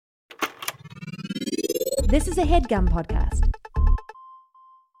This is a HeadGum podcast.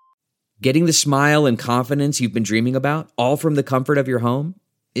 Getting the smile and confidence you've been dreaming about, all from the comfort of your home,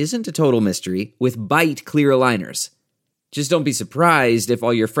 isn't a total mystery with Byte clear aligners. Just don't be surprised if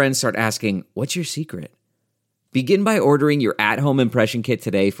all your friends start asking, "What's your secret?" Begin by ordering your at-home impression kit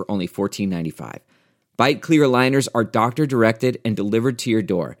today for only $14.95. Byte clear aligners are doctor-directed and delivered to your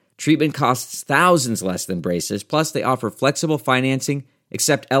door. Treatment costs thousands less than braces, plus they offer flexible financing,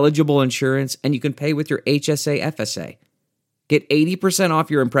 accept eligible insurance, and you can pay with your HSA FSA. Get 80%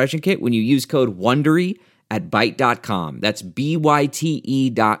 off your impression kit when you use code WONDERY at Byte.com. That's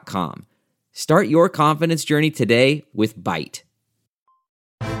BYTE.com. Start your confidence journey today with Byte.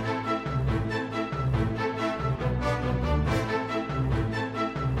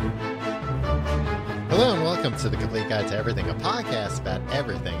 Hello and welcome to The Complete Guide to Everything, a podcast about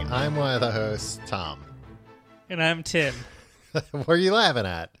everything. I'm one of the hosts, Tom. And I'm Tim. What are you laughing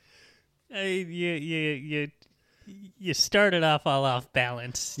at? You started off all off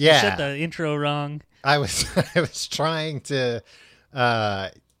balance. Yeah. You said the intro wrong. I was trying to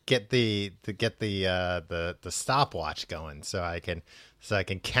get the stopwatch going so I can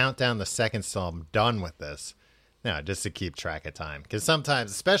count down the seconds till I'm done with this. No, just to keep track of time. Because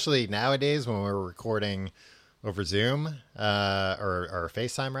sometimes, especially nowadays when we're recording over Zoom or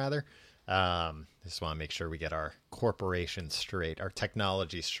FaceTime rather, I just want to make sure we get our corporation straight, our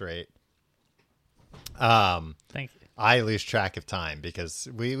technology straight. Thank you. I lose track of time because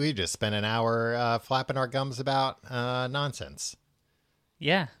we just spent an hour flapping our gums about nonsense.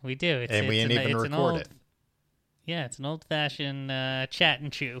 Yeah, we do. And we didn't even record it. Yeah, it's an old-fashioned chat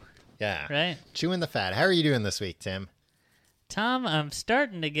and chew. Yeah. Right? Chewing the fat. How are you doing this week, Tim? Tom, I'm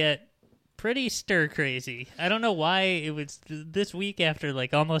starting to get pretty stir-crazy. I don't know why it was this week after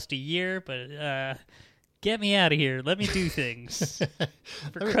like almost a year, but get me out of here. Let me do things.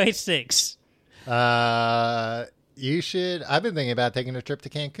 For Christ's sakes. You should. I've been thinking about taking a trip to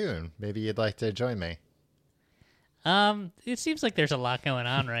Cancun. Maybe you'd like to join me. It seems like there's a lot going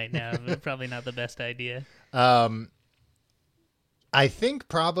on right now. Probably not the best idea. I think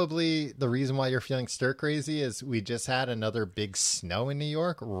probably the reason why you're feeling stir crazy is we just had another big snow in New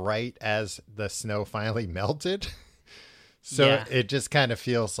York right as the snow finally melted. So yeah. It just kind of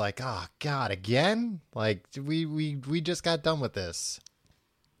feels like, oh God, again? Like we just got done with this.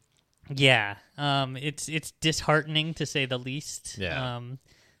 Yeah. It's disheartening to say the least. Yeah.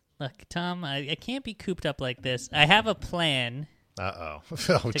 Look, Tom, I can't be cooped up like this. I have a plan. Oh,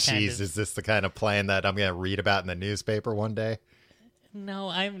 geez. Is this the kind of plan that I'm going to read about in the newspaper one day? No,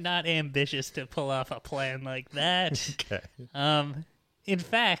 I'm not ambitious to pull off a plan like that. Okay. In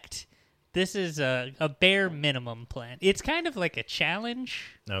fact, this is a bare minimum plan. It's kind of like a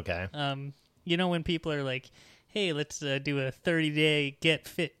challenge. Okay. You know when people are like, hey, let's do a 30-day get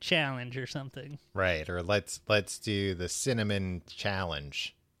fit challenge or something. Right. Or let's do the cinnamon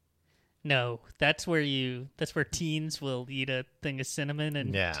challenge. No, that's where teens will eat a thing of cinnamon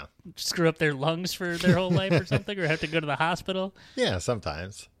and screw up their lungs for their whole life or something, or have to go to the hospital. Yeah,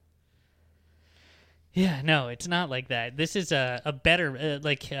 sometimes. Yeah, no, it's not like that. This is a better,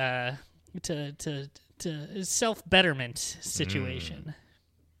 to self-betterment situation.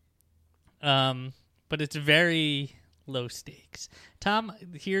 But it's very low stakes. Tom,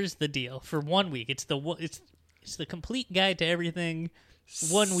 here's the deal. For 1 week, it's the complete guide to everything.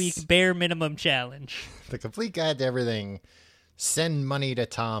 1 week bare minimum challenge. The complete guide to everything. Send money to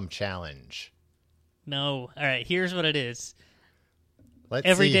Tom challenge. No. All right. Here's what it is. Let's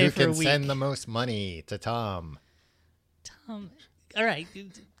Every see day who for a can week. send the most money to Tom. Tom. All right.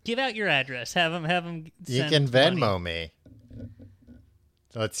 Give out your address. Have him. You can Venmo me.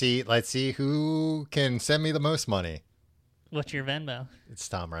 Let's see who can send me the most money. What's your Venmo? It's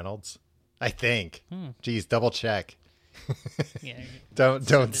Tom Reynolds, I think. Geez, double check. Yeah.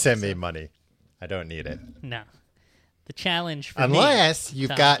 Don't send me money. I don't need it. No. The challenge for unless me,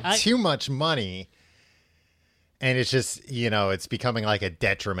 you've Tom, got too much money and it's just, it's becoming like a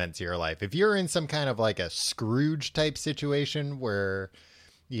detriment to your life. If you're in some kind of like a Scrooge type situation where,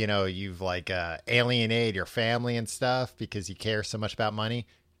 you've like alienated your family and stuff because you care so much about money,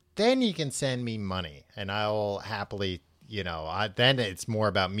 then you can send me money and I'll happily, then it's more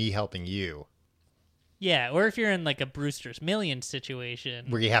about me helping you. Yeah, or if you're in like a Brewster's Millions situation.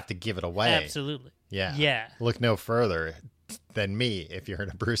 Where you have to give it away. Absolutely. Yeah. Yeah. Look no further than me if you're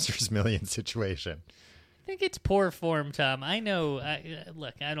in a Brewster's Millions situation. I think it's poor form, Tom. I know.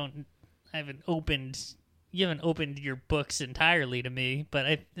 Look, I haven't opened you haven't opened your books entirely to me, but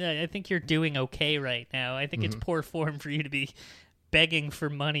I think you're doing okay right now. I think it's poor form for you to be begging for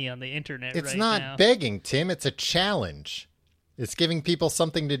money on the internet it's right not now. begging, Tim. It's a challenge. It's giving people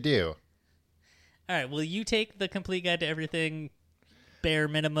something to do. All right. Will you take the complete guide to everything? Bare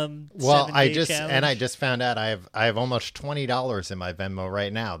minimum. Well, 7-day challenge? I just found out I have almost $20 in my Venmo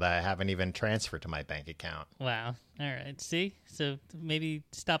right now that I haven't even transferred to my bank account. Wow. All right. See? So maybe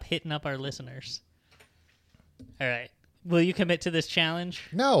stop hitting up our listeners. All right. Will you commit to this challenge?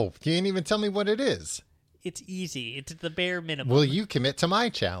 No, you didn't even tell me what it is. It's easy. It's the bare minimum. Will you commit to my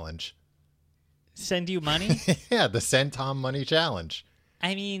challenge? Send you money? Yeah, the Send Tom Money Challenge.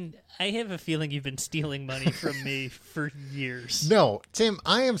 I mean, I have a feeling you've been stealing money from me for years. No, Tim,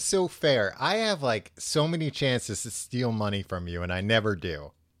 I am so fair. I have like so many chances to steal money from you, and I never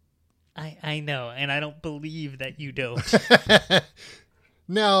do. I know, and I don't believe that you don't.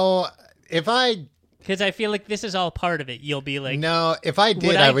 No, if I Because I feel like this is all part of it. You'll be like, no, if I did,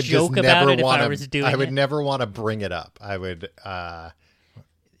 would I I would joke just about never it if I want was to. doing I would it? never want to bring it up. I would.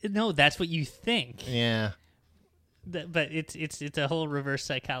 no, that's what you think. Yeah. But it's a whole reverse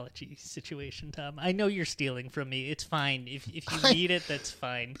psychology situation, Tom. I know you're stealing from me. It's fine. If you need it, that's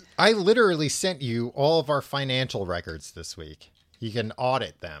fine. I literally sent you all of our financial records this week. You can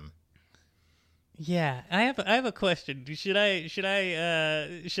audit them. Yeah, I have a question. Should I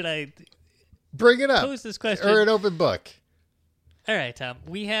Bring it up. pose this question? Or an open book. All right, Tom.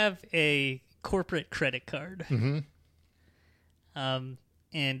 We have a corporate credit card. Mm-hmm.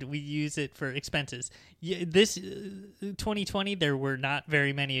 And we use it for expenses. This 2020, there were not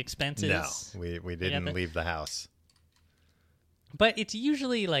very many expenses. No, we didn't leave the house. But it's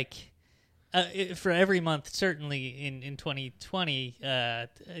usually like for every month. Certainly in 2020, I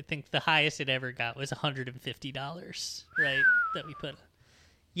think the highest it ever got was $150. Right, that we put.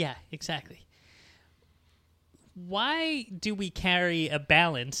 Yeah, exactly. Why do we carry a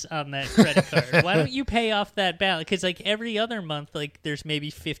balance on that credit card? Why don't you pay off that balance? Because like every other month, like there's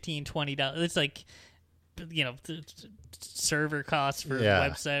maybe $15, $20. It's like, server costs for a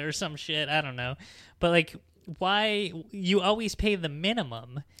website or some shit. I don't know. But like, why you always pay the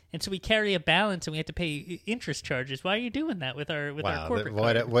minimum, and so we carry a balance and we have to pay interest charges. Why are you doing that with our corporate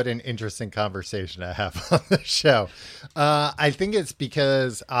card? What an interesting conversation to have on the show. I think it's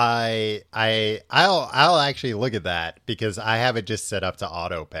because I'll actually look at that because I have it just set up to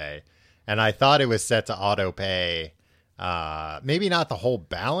auto pay, and I thought it was set to auto pay. Maybe not the whole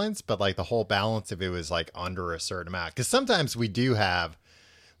balance, but like the whole balance if it was like under a certain amount. Because sometimes we do have.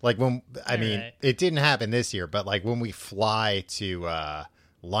 Like it didn't happen this year, but like when we fly to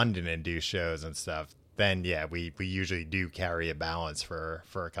London and do shows and stuff, then yeah, we usually do carry a balance for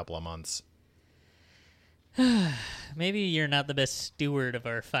a couple of months. Maybe you're not the best steward of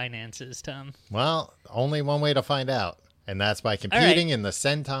our finances, Tom. Well, only one way to find out, and that's by competing in the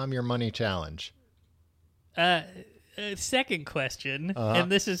Send Tom Your Money Challenge. Second question,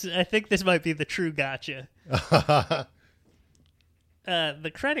 and I think this might be the true gotcha.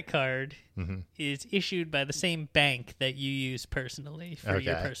 The credit card is issued by the same bank that you use personally for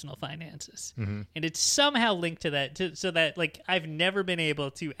your personal finances. And it's somehow linked to that, so that like I've never been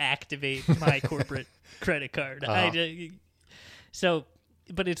able to activate my corporate credit card. But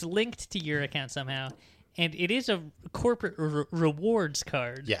it's linked to your account somehow, and it is a corporate rewards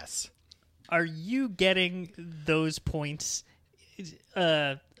card. Yes. Are you getting those points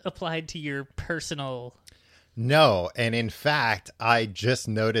applied to your personal? No, and in fact, I just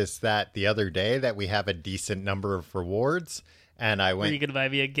noticed that the other day that we have a decent number of rewards, and I went... Are you going to buy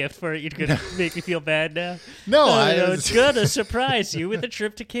me a gift for it? You're going to make me feel bad now? No, it's going to surprise you with a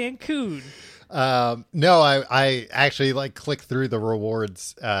trip to Cancun. No, I actually like clicked through the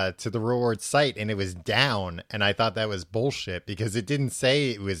rewards to the rewards site, and it was down, and I thought that was bullshit because it didn't say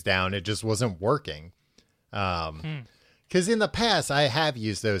it was down, it just wasn't working. Because in the past, I have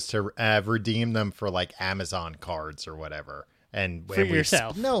used those to redeem them for like Amazon cards or whatever. And for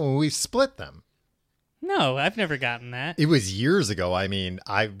yourself? No, we've split them. No, I've never gotten that. It was years ago. I mean,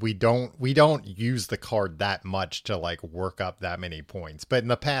 we don't use the card that much to like work up that many points. But in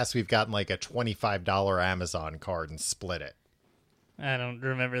the past, we've gotten like a $25 Amazon card and split it. I don't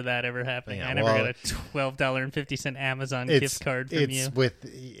remember that ever happening. Yeah, I never got a $12.50 Amazon gift card from you.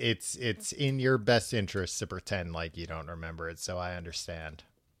 It's in your best interest to pretend like you don't remember it, so I understand.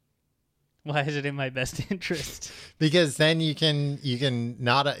 Why is it in my best interest? Because then you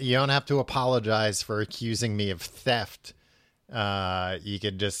don't have to apologize for accusing me of theft. You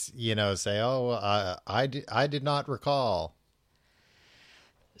could just say, "Oh, I did not recall."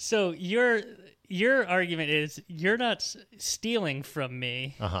 So your argument is you're not stealing from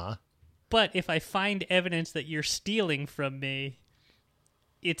me. But if I find evidence that you're stealing from me,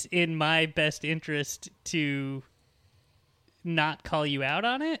 it's in my best interest to not call you out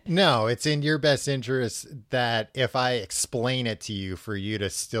on it? No, it's in your best interest that if I explain it to you, for you to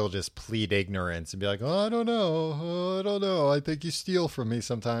still just plead ignorance and be like, oh, I don't know. I think you steal from me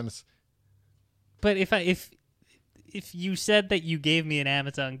sometimes. But if you said that you gave me an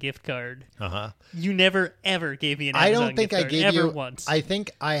Amazon gift card, you never ever gave me an Amazon I don't think gift I card, gave ever you once. I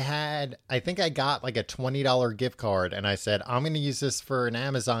think I got like a $20 gift card, and I said, I'm going to use this for an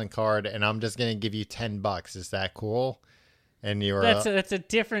Amazon card, and I'm just going to give you $10. Is that cool? And you were that's a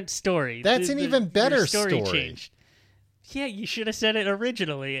different story. That's an even better your story. Changed. Yeah, you should have said it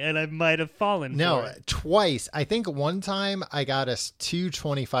originally, and I might have fallen No, for it. twice. I think one time I got us two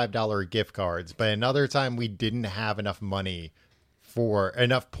 $25 gift cards, but another time we didn't have enough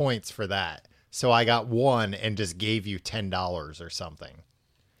points for that. So I got one and just gave you $10 or something.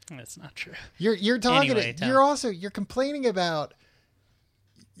 That's not true. You're talking Anyway, Tom. you're complaining about,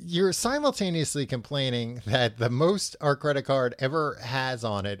 you're simultaneously complaining that the most our credit card ever has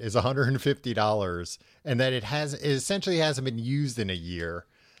on it is $150, and that it essentially hasn't been used in a year,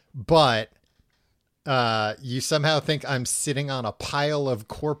 but you somehow think I'm sitting on a pile of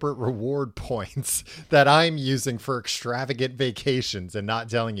corporate reward points that I'm using for extravagant vacations and not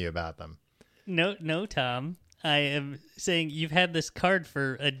telling you about them. No, Tom. I am saying you've had this card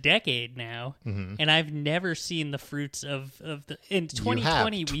for a decade now, and I've never seen the fruits of the. In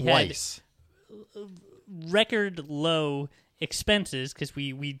 2020, we had record low expenses because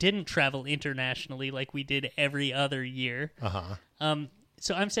we didn't travel internationally like we did every other year.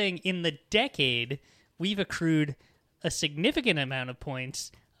 So I'm saying in the decade, we've accrued a significant amount of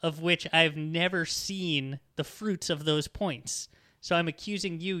points, of which I've never seen the fruits of those points. So I'm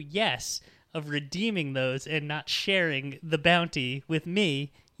accusing you, yes, of redeeming those and not sharing the bounty with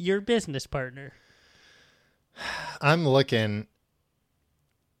me, your business partner. I'm looking.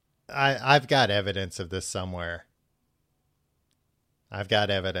 I've got evidence of this somewhere. I've got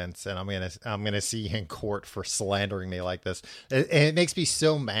evidence, and I'm gonna see you in court for slandering me like this. And it makes me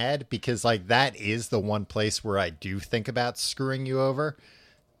so mad because like that is the one place where I do think about screwing you over,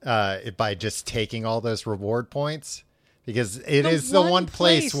 by just taking all those reward points. Because it is the one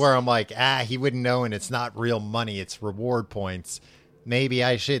place where I'm like, he wouldn't know, and it's not real money, it's reward points. Maybe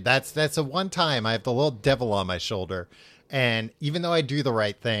I should. That's the one time I have the little devil on my shoulder. And even though I do the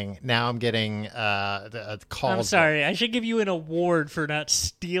right thing, now I'm getting a call. I'm sorry. I should give you an award for not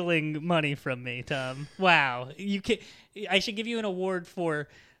stealing money from me, Tom. Wow. I should give you an award for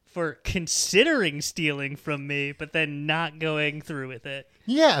considering stealing from me, but then not going through with it.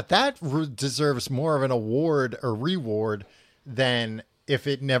 Yeah, that deserves more of an award or reward than if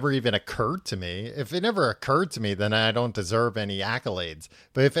it never even occurred to me. If it never occurred to me, then I don't deserve any accolades.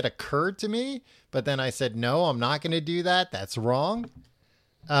 But if it occurred to me, but then I said, no, I'm not going to do that, that's wrong.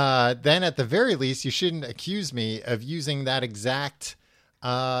 Then at the very least, you shouldn't accuse me of using that exact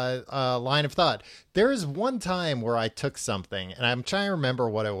line of thought. There is one time where I took something, and I'm trying to remember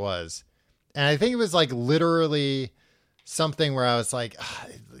what it was. And I think it was like literally something where I was like,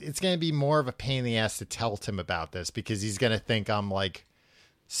 it's going to be more of a pain in the ass to tell Tim about this because he's going to think I'm like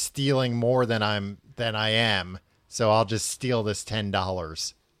stealing more than I am. So I'll just steal this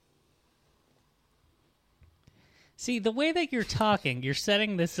 $10. See, the way that you're talking, you're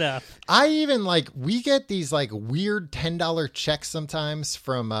setting this up. I even we get these like weird $10 checks sometimes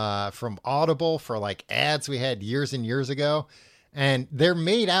from Audible for like ads we had years and years ago. And they're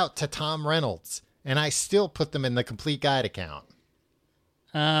made out to Tom Reynolds. And I still put them in the Complete Guide account.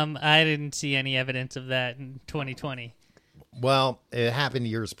 I didn't see any evidence of that in 2020. Well, it happened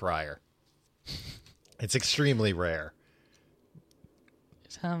years prior. It's extremely rare.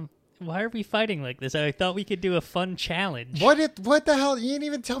 Why are we fighting like this? I thought we could do a fun challenge. What the hell? You didn't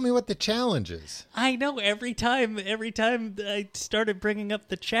even tell me what the challenge is. I know. Every time I started bringing up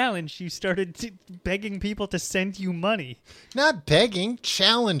the challenge, you started begging people to send you money. Not begging,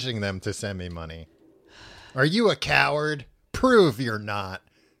 challenging them to send me money. Are you a coward? Prove you're not.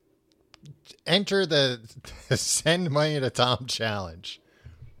 Enter the send money to Tom challenge.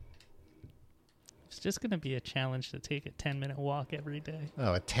 It's just going to be a challenge to take a 10-minute walk every day.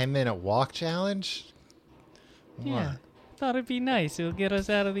 Oh, a 10-minute walk challenge? Yeah. Thought it'd be nice. It'll get us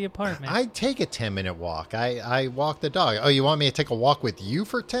out of the apartment. I take a 10-minute walk. I walk the dog. Oh, you want me to take a walk with you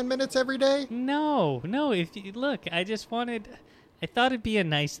for 10 minutes every day? No. Look, I thought it'd be a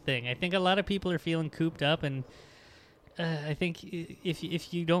nice thing. I think a lot of people are feeling cooped up, and I think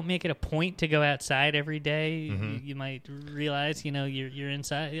if you don't make it a point to go outside every day, you might realize, you're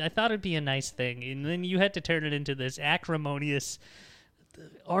inside. I thought it'd be a nice thing, and then you had to turn it into this acrimonious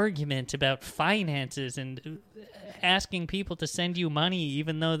argument about finances and asking people to send you money,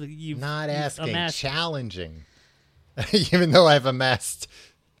 even though you've not asking, amassed. challenging. even though I've amassed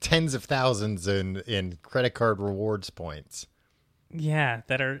tens of thousands in credit card rewards points. Yeah,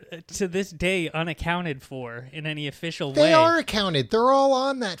 that are to this day unaccounted for in any official way. They are accounted. They're all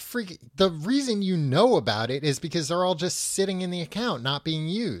on that freak. The reason you know about it is because they're all just sitting in the account, not being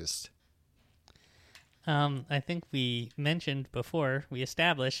used. I think we mentioned before, we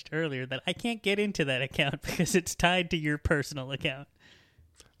established earlier that I can't get into that account because it's tied to your personal account.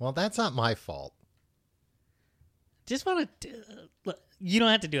 Well, that's not my fault. Just want to... look, you don't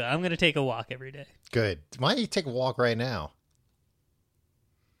have to do it. I'm going to take a walk every day. Good. Why don't you take a walk right now?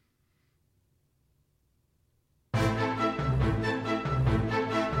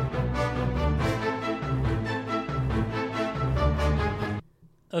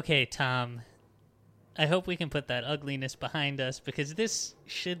 Okay, Tom. I hope we can put that ugliness behind us because this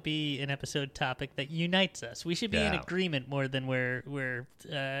should be an episode topic that unites us. We should be in agreement more than we're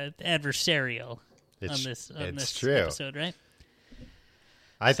adversarial on this true. episode, right?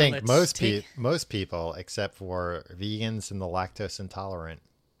 I think most people, except for vegans and the lactose intolerant.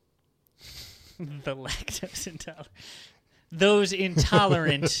 The lactose intolerant. Those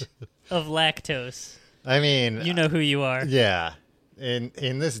intolerant of lactose. I mean... You know who you are. Yeah.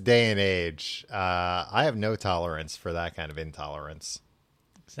 In this day and age, I have no tolerance for that kind of intolerance.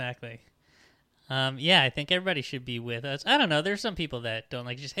 Exactly. Yeah, I think everybody should be with us. I don't know. There's some people that don't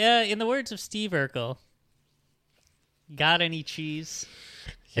like just... in the words of Steve Urkel, got any cheese?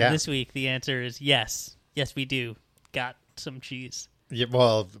 Yeah. And this week, the answer is yes. Yes, we do. Got some cheese. Yeah,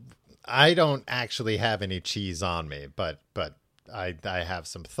 well, I don't actually have any cheese on me, but I have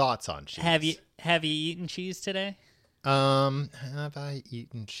some thoughts on cheese. Have you eaten cheese today? Have I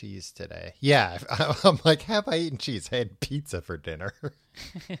eaten cheese today? Yeah, I'm like, have I eaten cheese? I had pizza for dinner.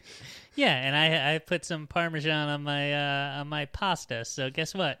 Yeah, and I put some Parmesan on my pasta. So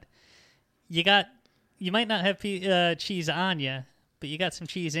guess what? You might not have cheese on you, but you got some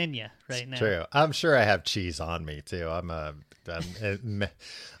cheese in you right now. True. I'm sure I have cheese on me too. I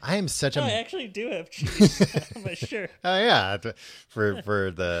am such a... I actually do have cheese on my shirt. Oh yeah. For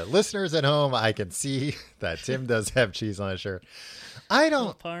the listeners at home, I can see that Tim does have cheese on his shirt. I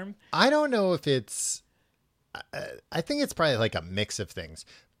don't know if it's... I think it's probably like a mix of things.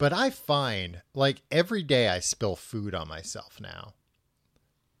 But I find like every day I spill food on myself now.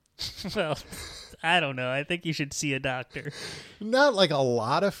 Well, I don't know. I think you should see a doctor. Not like a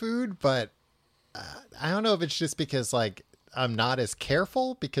lot of food, but I don't know if it's just because like I'm not as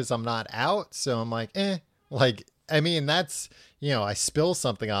careful because I'm not out. So I'm like, like, I mean, that's, I spill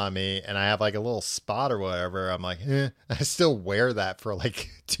something on me and I have like a little spot or whatever. I'm like, I still wear that for like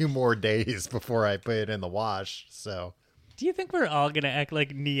 2 more days before I put it in the wash. So do you think we're all going to act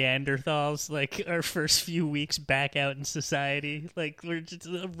like Neanderthals, like our first few weeks back out in society? Like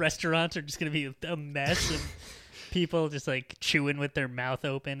restaurants are just going to be a mess of people just like chewing with their mouth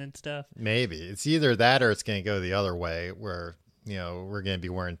open and stuff? Maybe. It's either that or it's going to go the other way where, we're going to be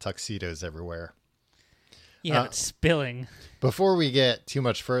wearing tuxedos everywhere. Yeah, but spilling. Before we get too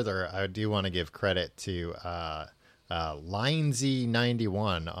much further, I do want to give credit to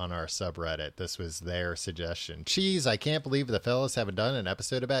Lindsay91 on our subreddit. This was their suggestion. Cheese, I can't believe the fellas haven't done an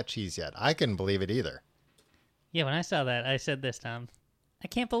episode about cheese yet. I couldn't believe it either. Yeah, when I saw that, I said this, Tom. I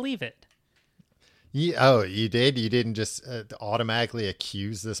can't believe it. You did? You didn't just automatically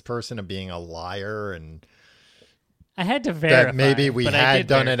accuse this person of being a liar and... I had to verify. That maybe we had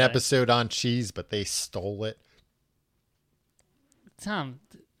done verify an episode on cheese, but they stole it. Tom,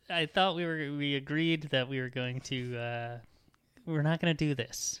 I thought we agreed that we were going to we're not going to do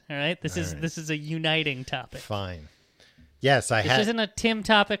this. All right? This is a uniting topic. Fine. Yes, This isn't a Tim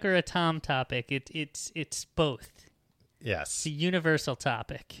topic or a Tom topic. It's both. Yes. It's a universal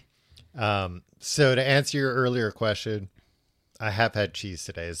topic. So to answer your earlier question, I have had cheese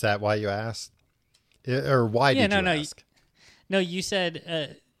today. Is that why you asked? Or why did you ask? No, you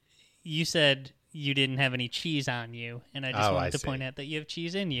said you didn't have any cheese on you, and I just wanted to point out that you have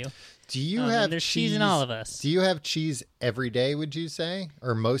cheese in you. Do you have there's cheese in all of us. Do you have cheese every day, would you say?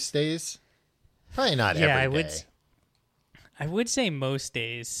 Or most days? Probably not every day. I would say most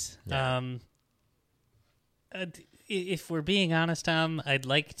days. Yeah. If we're being honest, Tom, I'd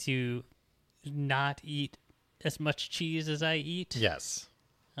like to not eat as much cheese as I eat. Yes.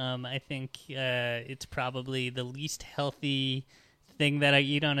 I think it's probably the least healthy thing that I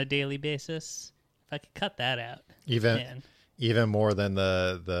eat on a daily basis. If I could cut that out. Even more than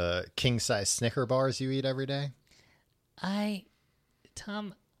the king-size Snicker bars you eat every day?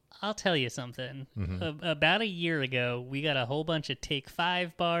 Tom, I'll tell you something. Mm-hmm. About a year ago, we got a whole bunch of Take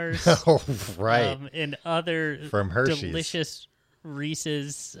 5 bars. Oh, right. And other from Hershey's. delicious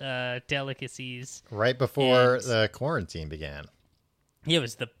Reese's delicacies. Right before And- the quarantine began. It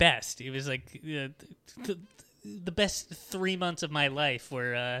was the best. It was like the best 3 months of my life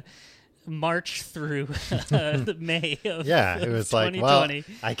were March through the May of Yeah, it was like, well,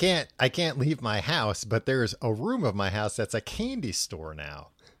 2020. I can't leave my house, but there's a room of my house that's a candy store now.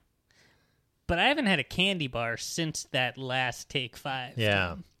 But I haven't had a candy bar since that last Take 5.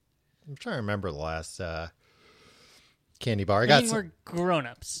 Yeah. I'm trying to remember the last candy bar. I mean, we're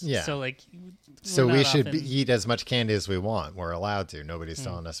grown-ups. Yeah. So, like, So we're we not should often- eat as much candy as we want. We're allowed to. Nobody's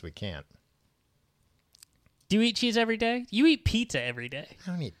telling us we can't. Do you eat cheese every day? You eat pizza every day.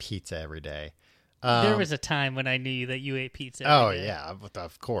 I don't eat pizza every day. There was a time when I knew that you ate pizza Oh, every day. yeah,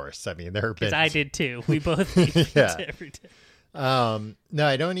 of course. I mean, there have Because been... I did too. We both eat pizza Yeah. every day. No,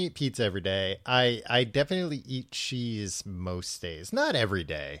 I don't eat pizza every day. I definitely eat cheese most days. Not every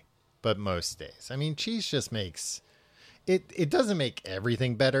day, but most days. I mean, cheese just makes... It doesn't make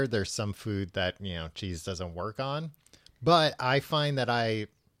everything better. There's some food that, cheese doesn't work on. But I find that I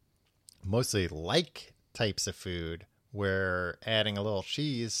mostly like types of food where adding a little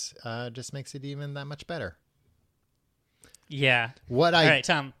cheese just makes it even that much better. Yeah. What All right,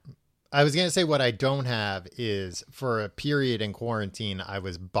 Tom. I was going to say what I don't have is for a period in quarantine, I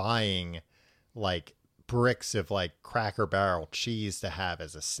was buying like bricks of like Cracker Barrel cheese to have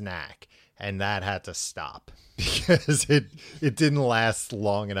as a snack. And that had to stop because it didn't last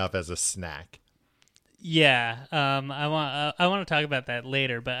long enough as a snack. Yeah. I want to talk about that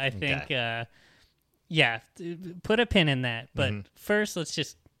later, but I think put a pin in that. But first, let's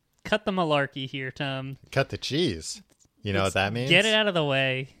just cut the malarkey here, Tom. Cut the cheese. You know what that means? Get it out of the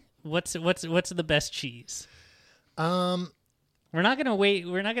way. What's the best cheese? We're not gonna wait.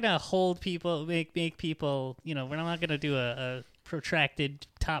 We're not gonna hold people, make people. We're not gonna do a protracted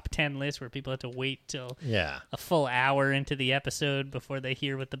top 10 list where people have to wait till Yeah. a full hour into the episode before they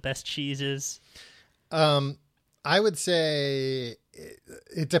hear what the best cheese is. I would say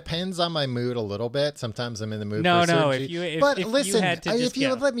it depends on my mood a little bit. Sometimes I'm in the mood No, for certain no, if cheese. you- if- but if you listen, had to just if you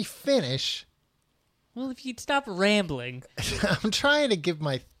go. would let me finish, Well, if you'd stop rambling. I'm trying to give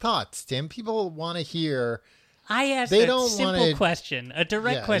my thoughts, Tim. People want to hear. I asked They a don't simple wanna- question, a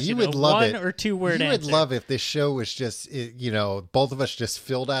direct Yeah, question, you would a love one it. or two word You answer. would love if this show was just, both of us just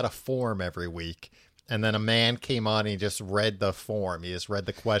filled out a form every week, and then a man came on and he just read the form. He just read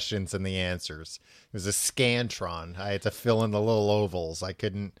the questions and the answers. It was a Scantron. I had to fill in the little ovals. I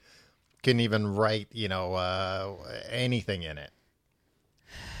couldn't even write, anything in it.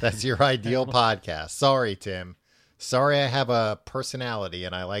 That's your ideal podcast. Sorry, Tim. Sorry, I have a personality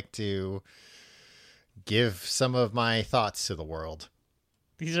and I like to give some of my thoughts to the world.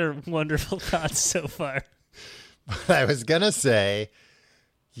 These are wonderful thoughts so far. I was going to say,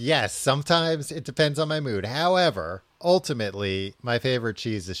 yes, sometimes it depends on my mood. However, ultimately, my favorite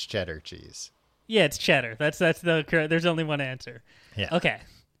cheese is cheddar cheese. Yeah, it's cheddar. That's the correct. There's only one answer. Yeah. Okay.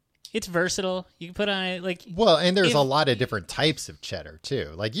 It's versatile. You can put on it like Well, and there's If- a lot of different types of cheddar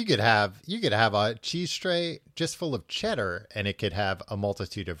too. Like you could have a cheese tray just full of cheddar and it could have a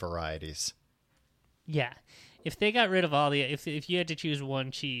multitude of varieties. yeah. If they got rid of all the if you had to choose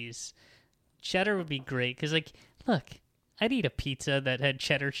one cheese, cheddar would be great cuz like look, I'd eat a pizza that had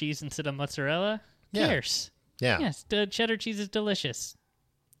cheddar cheese instead of mozzarella. Who Yeah. cares? Yeah. Yes, the cheddar cheese is delicious.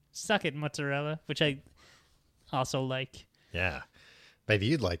 Suck it, mozzarella, which I also like. Yeah. Maybe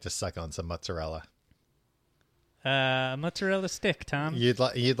you'd like to suck on some mozzarella. Mozzarella stick, Tom. You'd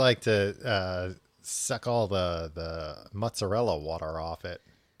like to suck all the mozzarella water off it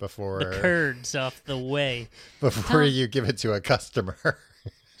before The curds off the way. before you give it to a customer.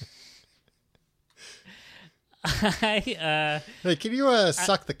 I Hey, can you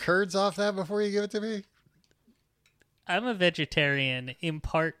suck the curds off that before you give it to me? I'm a vegetarian in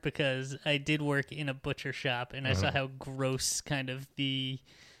part because I did work in a butcher shop and I Mm-hmm. saw how gross kind of the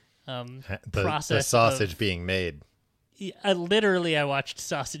The process sausage of- being made. I watched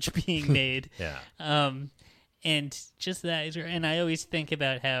sausage being made. Yeah. And just that is, and I always think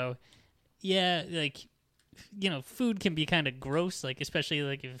about how, like, food can be kind of gross, like, especially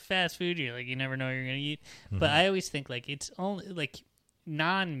like if it's fast food, you're like, you never know what you're going to eat. But I always think like it's only like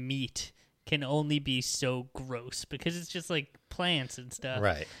non-meat can only be so gross because it's just like plants and stuff.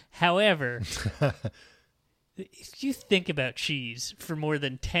 Right. However, if you think about cheese for more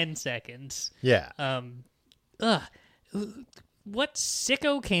than 10 seconds, Yeah. what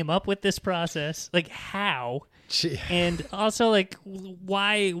sicko came up with this process? Like how? Che- And also, like,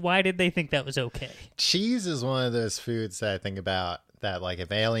 why did they think that was okay? Cheese is one of those foods that I think about that, like,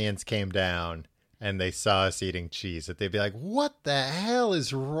 if aliens came down and they saw us eating cheese, that they'd be like, what the hell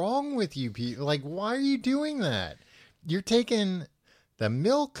is wrong with you people? Like, why are you doing that? you're taking the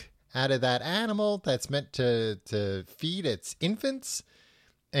milk out of that animal that's meant to feed its infants,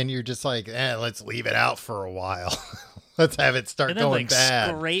 and you're just like, let's leave it out for a while. Let's have it start and then, going like,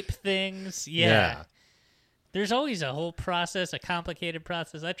 bad. Scrape things. Yeah. There's always a whole process, a complicated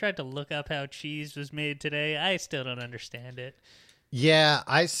process. I tried to look up how cheese was made today. I still don't understand it. Yeah,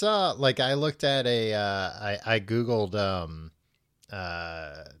 I saw, like, I looked at I Googled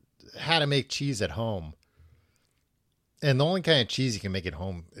how to make cheese at home. And the only kind of cheese you can make at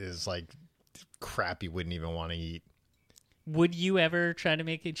home is, like, crap you wouldn't even want to eat. Would you ever try to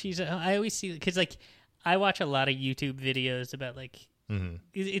make a cheese at home? I always see, because, like, I watch a lot of YouTube videos about, like,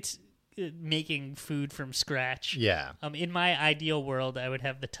 it's making food from scratch. Yeah. In my ideal world, I would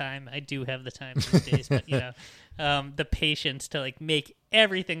have the time. I do have the time these days, but, you know, the patience to, like, make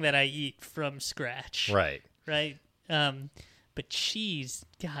everything that I eat from scratch. Right. Right? But cheese,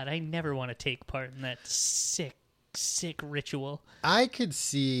 God, I never want to take part in that sick ritual. I could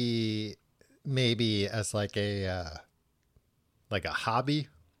see maybe as like a hobby,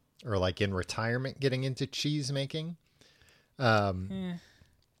 or like in retirement getting into cheese making.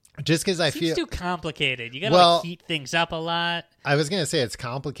 Just because I feel too complicated. You gotta heat things up a lot. I was gonna say it's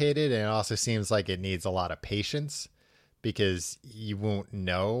complicated, and it also seems like it needs a lot of patience, because you won't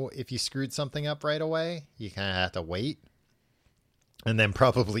know if you screwed something up right away. You kind of have to wait, and then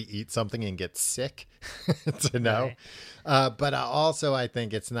probably eat something and get sick to know. Right. But also, I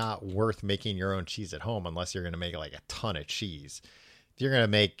think it's not worth making your own cheese at home unless you're going to make like a ton of cheese. If you're going to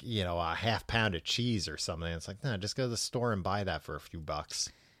make, a half pound of cheese or something, it's like, no, just go to the store and buy that for a few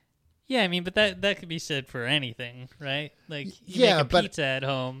bucks. Yeah, I mean, but that could be said for anything, right? Like, you make a pizza at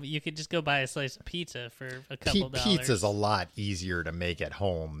home, you could just go buy a slice of pizza for a couple dollars. Pizza's a lot easier to make at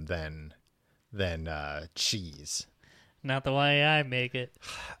home than cheese. Not the way I make it.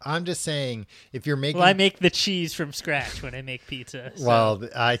 I'm just saying, if you're making... Well, I make the cheese from scratch when I make pizza. So. Well,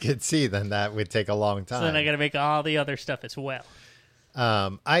 I could see then that would take a long time. So then I got to make all the other stuff as well.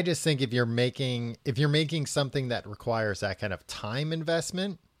 I just think if you're making something that requires that kind of time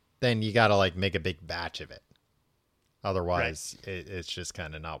investment, then you got to like make a big batch of it. Otherwise, it's just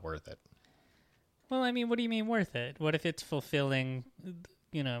kind of not worth it. Well, I mean, what do you mean worth it? What if it's fulfilling...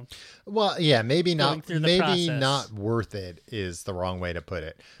 Well, yeah, maybe not process. Not worth it is the wrong way to put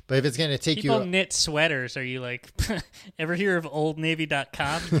it. But if it's going to take People knit sweaters, are you like, ever hear of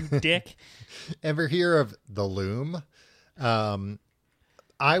oldnavy.com, you dick? Ever hear of the loom? I'm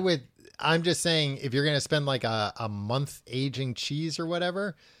just saying, if you're going to spend like a month aging cheese or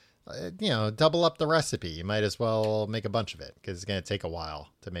whatever, double up the recipe. You might as well make a bunch of it, because it's going to take a while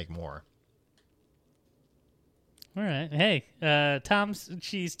to make more. All right. Hey, Tom's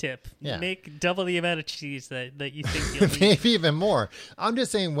cheese tip. Yeah. Make double the amount of cheese that you think you'll need. Maybe even more. I'm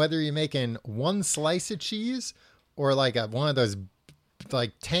just saying, whether you're making one slice of cheese or like one of those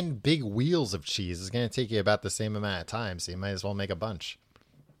like 10 big wheels of cheese is going to take you about the same amount of time. So you might as well make a bunch.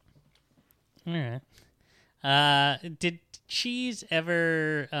 All right. Did cheese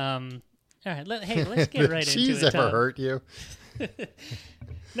ever... all right. Let's get right into it. Cheese ever hurt you?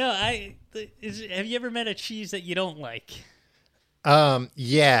 No, have you ever met a cheese that you don't like?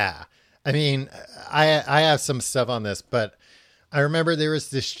 Yeah. I mean, I have some stuff on this, but I remember there was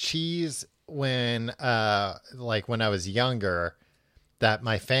this cheese when I was younger that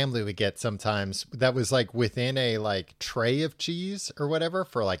my family would get sometimes that was like within a like tray of cheese or whatever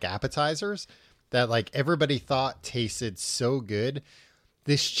for like appetizers that like everybody thought tasted so good.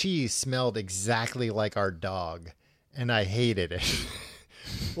 This cheese smelled exactly like our dog, and I hated it.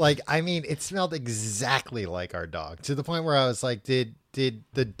 It smelled exactly like our dog, to the point where I was like, did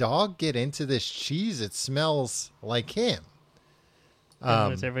the dog get into this cheese? It smells like him.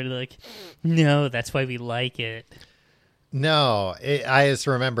 Was everybody like, no, that's why we like it. No, I just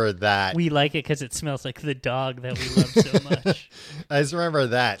remember that. We like it because it smells like the dog that we love so much. I just remember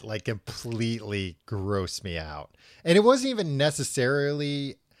that like completely grossed me out. And it wasn't even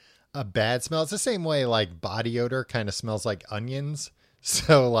necessarily a bad smell. It's the same way like body odor kind of smells like onions.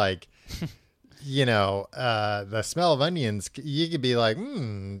 So like, the smell of onions, you could be like,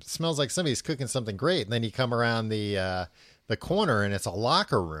 smells like somebody's cooking something great. And then you come around the corner and it's a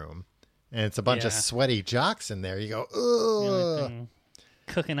locker room and it's a bunch of sweaty jocks in there. You go, ugh.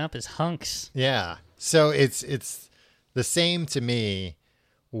 Cooking up his hunks. Yeah. So it's the same to me,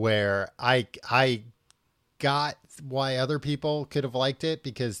 where I got why other people could have liked it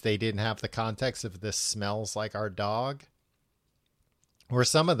because they didn't have the context of this smells like our dog. Or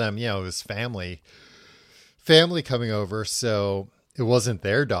some of them, it was family coming over, so it wasn't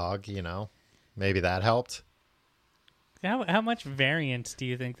their dog, Maybe that helped. How much variance do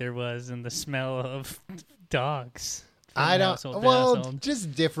you think there was in the smell of dogs? I don't. household to Well, household.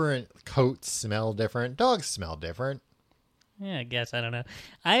 just different coats smell different. Dogs smell different. Yeah, I guess. I don't know.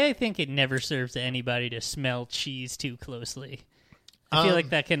 I think it never serves anybody to smell cheese too closely. I feel like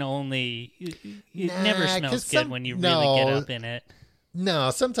that can only... It never Nah, smells 'cause good some- when you no. really get up in it.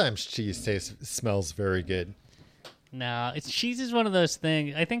 No, sometimes cheese smells very good. No, cheese is one of those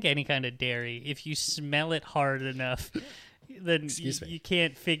things. I think any kind of dairy, if you smell it hard enough, then Excuse me. you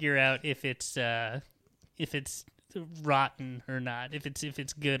can't figure out if it's rotten or not, if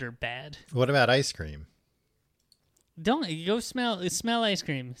it's good or bad. What about ice cream? Don't go smell ice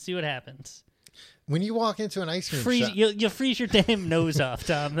cream. See what happens. When you walk into an ice cream Freeze shop, you'll freeze your damn nose off,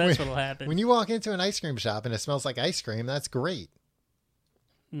 Tom. That's what'll happen. when you walk into an ice cream shop and it smells like ice cream, that's great.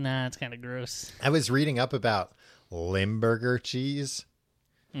 Nah, it's kind of gross. I was reading up about Limburger cheese.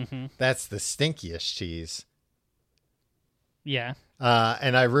 Mm-hmm. That's the stinkiest cheese. Yeah.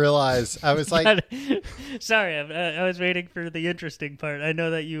 And I realized, I was like, Sorry, I was waiting for the interesting part. I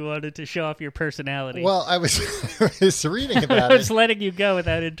know that you wanted to show off your personality. well, I was, I was reading I about was it. letting you go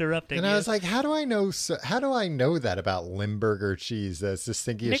without interrupting. And you. I was like, how do I know that about Limburger cheese? That's the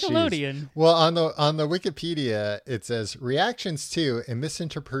stinkiest cheese. Nickelodeon. Well, on the Wikipedia, it says reactions to and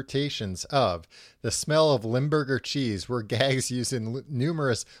misinterpretations of the smell of Limburger cheese were gags used in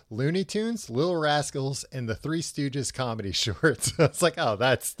numerous Looney Tunes, Little Rascals, and the Three Stooges comedy shorts. I was like, oh,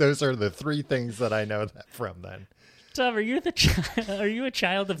 those are the three things that I know that from then. Tom, are you a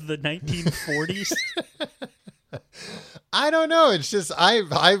child of the 1940s? I don't know. It's just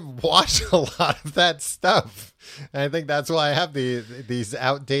I've watched a lot of that stuff. And I think that's why I have these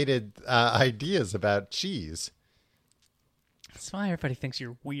outdated ideas about cheese. That's why everybody thinks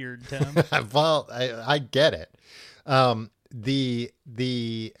you're weird, Tom. Well, I get it.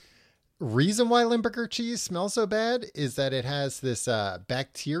 The reason why Limburger cheese smells so bad is that it has this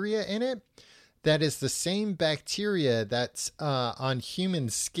bacteria in it that is the same bacteria that's on human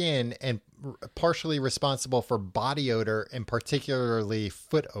skin and partially responsible for body odor and particularly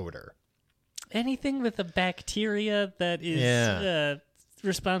foot odor. Anything with a bacteria that is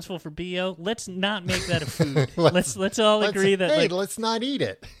responsible for BO, let's not make that a food. let's all agree that let's not eat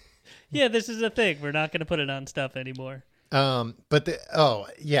it. yeah, this is a thing. We're not going to put it on stuff anymore. And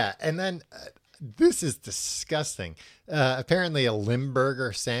then this is disgusting. Apparently, a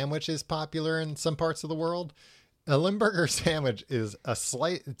Limburger sandwich is popular in some parts of the world. A Limburger sandwich is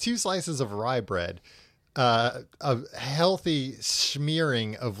two slices of rye bread, a healthy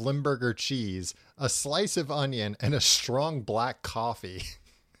smearing of Limburger cheese, a slice of onion, and a strong black coffee.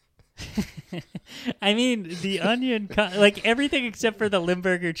 I mean, the onion, like everything except for the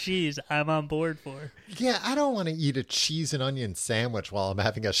Limburger cheese, I'm on board for. Yeah, I don't want to eat a cheese and onion sandwich while I'm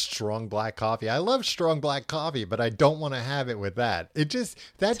having a strong black coffee. I love strong black coffee, but I don't want to have it with that. Just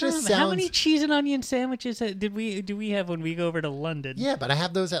sounds. How many cheese and onion sandwiches do we have when we go over to London? Yeah, but I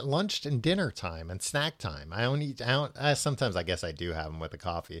have those at lunch and dinner time and snack time. Sometimes I guess I do have them with the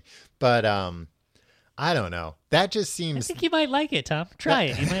coffee, but I don't know. That just I seems. think you might like it, Tom. Try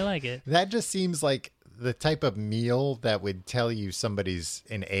it. You might like it. That just seems like the type of meal that would tell you somebody's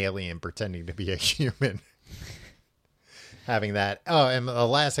an alien pretending to be a human. Having that. Oh, and the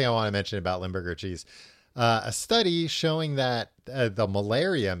last thing I want to mention about Limburger cheese. A study showing that the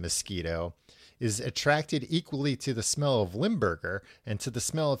malaria mosquito is attracted equally to the smell of Limburger and to the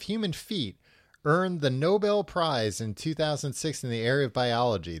smell of human feet earned the Nobel Prize in 2006 in the area of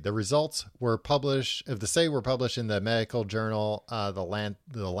biology. The results were published in the medical journal,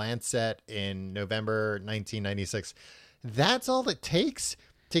 the Lancet, in November 1996. That's all it takes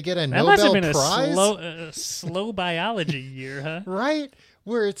to get a That must have Nobel been Prize? a slow biology year, huh? Right?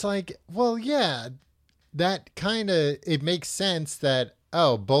 Where it's like, well, yeah, that kind of, it makes sense that,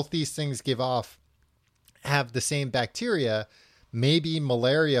 both these things have the same bacteria. Maybe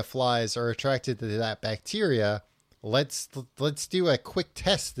malaria flies are attracted to that bacteria. Let's do a quick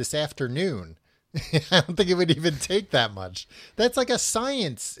test this afternoon. I don't think it would even take that much. That's like a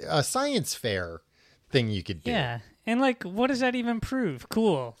science fair thing you could do. Yeah. And like, what does that even prove?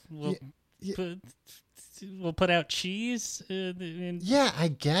 Cool. We'll put out cheese in Yeah, I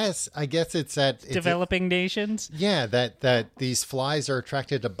guess it's that developing nations. Yeah, that these flies are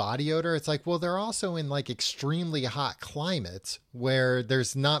attracted to body odor. It's like, well, they're also in like extremely hot climates where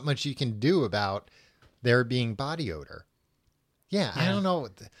there's not much you can do about there being body odor. Yeah. I don't know.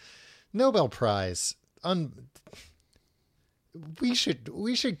 Nobel Prize. We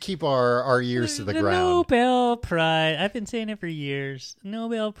should keep our ears to the ground. Nobel Prize. I've been saying it for years.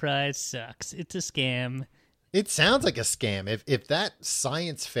 Nobel Prize sucks. It's a scam. It sounds like a scam. If that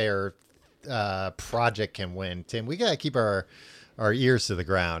science fair project can win, Tim, we gotta keep our our ears to the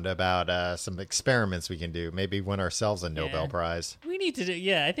ground about some experiments we can do. Maybe win ourselves a Nobel Prize. We need to do,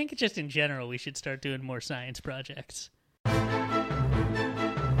 yeah, I think just in general we should start doing more science projects.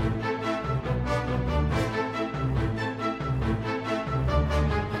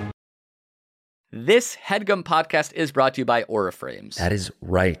 This HeadGum podcast is brought to you by Aura Frames. That is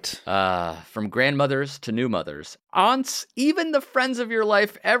right. From grandmothers to new mothers, aunts, even the friends of your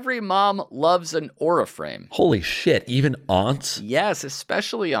life, every mom loves an Aura frame. Holy shit, even aunts? Yes,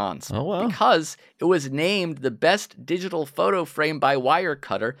 especially aunts. Oh, wow. Because it was named the best digital photo frame by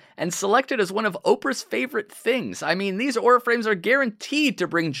Wirecutter and selected as one of Oprah's favorite things. I mean, these Aura frames are guaranteed to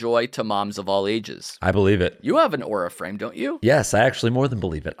bring joy to moms of all ages. I believe it. You have an Aura frame, don't you? Yes, I actually more than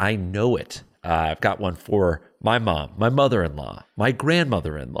believe it. I know it. I've got one for my mom, my mother-in-law, my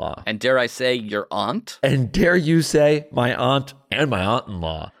grandmother-in-law. And dare I say, your aunt? And dare you say, my aunt and my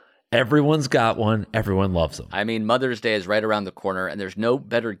aunt-in-law. Everyone's got one. Everyone loves them. I mean, Mother's Day is right around the corner, and there's no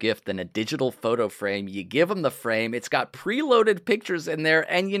better gift than a digital photo frame. You give them the frame. It's got preloaded pictures in there,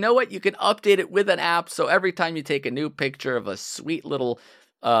 and you know what? You can update it with an app, so every time you take a new picture of a sweet little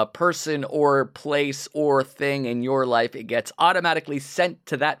person or place or thing in your life, it gets automatically sent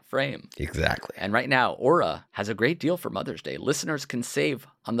to that frame. Exactly. And right now, Aura has a great deal for Mother's Day. Listeners can save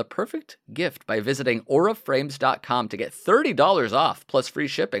on the perfect gift by visiting auraframes.com to get $30 off plus free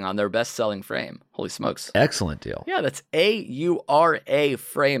shipping on their best-selling frame. Holy smokes. Excellent deal. Yeah, that's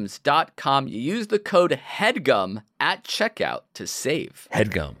auraframes.com. You use the code HEADGUM at checkout to save.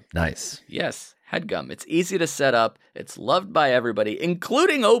 HeadGum. Nice. Yes, HeadGum. It's easy to set up. It's loved by everybody,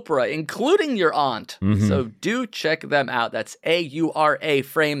 including Oprah, including your aunt. So do check them out. That's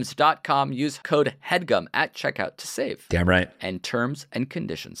auraframes.com. Use code HEADGUM at checkout to save. Damn right. And terms and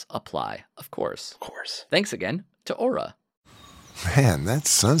conditions apply, of course. Of course. Thanks again to Aura. Man, that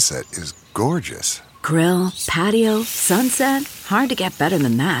sunset is gorgeous. Grill, patio, sunset. Hard to get better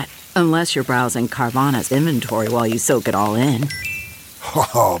than that. Unless you're browsing Carvana's inventory while you soak it all in.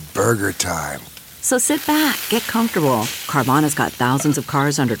 Oh, burger time. So sit back, get comfortable. Carvana's got thousands of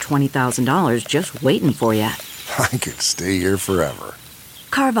cars under $20,000 just waiting for you. I could stay here forever.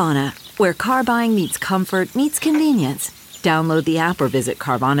 Carvana, where car buying meets comfort, meets convenience. Download the app or visit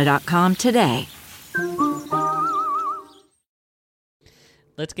Carvana.com today.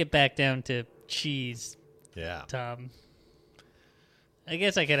 Let's get back down to cheese, Yeah. Tom. I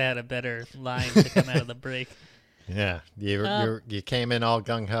guess I could have had a better line to come out of the break. Yeah. You came in all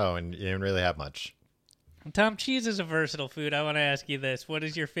gung-ho and you didn't really have much. Tom, cheese is a versatile food. I want to ask you this. What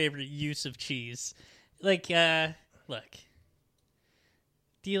is your favorite use of cheese? Like, look.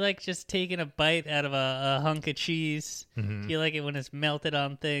 Do you like just taking a bite out of a hunk of cheese? Do you like it when it's melted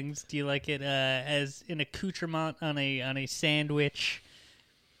on things? Do you like it as an accoutrement on a sandwich?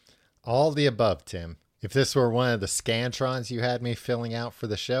 All the above, Tim. If this were one of the Scantrons you had me filling out for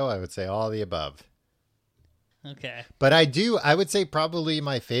the show, I would say all the above. Okay. But I would say probably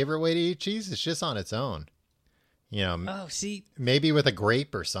my favorite way to eat cheese is just on its own. You know, Oh, see, maybe with a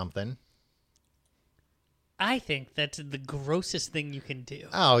grape or something. I think that's the grossest thing you can do.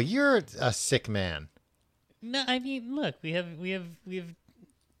 Oh, you're a sick man. No, I mean, look, we have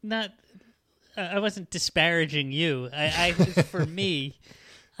not. I wasn't disparaging you. I for me,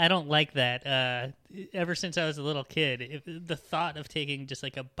 I don't like that. Ever since I was a little kid, the thought of taking just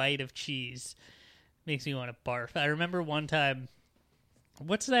like a bite of cheese makes me want to barf. I remember one time,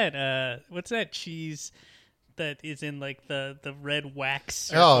 what's that cheese that is in like the red wax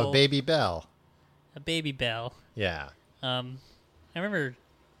circle? Oh, Baby Bell. A Baby Bell. Yeah. I remember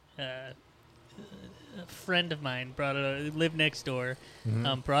a friend of mine lived next door,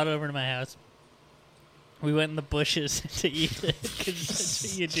 brought it over to my house. We went in the bushes to eat it because that's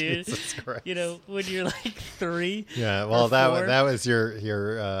what you do. Jesus Christ. You know, when you're like 3. Yeah, well, or that 4. that was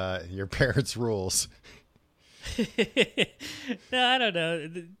your parents' rules. No, I don't know.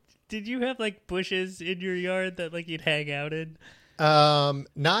 Did you have like bushes in your yard that like you'd hang out in?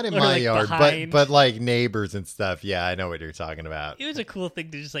 Not in Or, my like, yard, behind. but like neighbors and stuff. Yeah, I know what you're talking about. It was a cool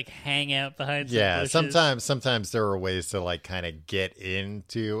thing to just like hang out behind. Some Yeah, bushes. sometimes there were ways to like kind of get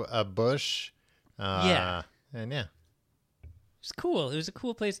into a bush. Yeah. And yeah. It was cool. It was a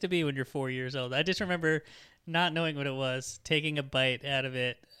cool place to be when you're 4 years old. I just remember not knowing what it was, taking a bite out of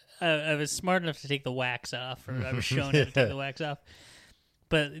it. I was smart enough to take the wax off, or I was shown how to take the wax off.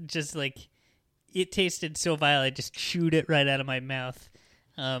 But just like, it tasted so vile, I just chewed it right out of my mouth.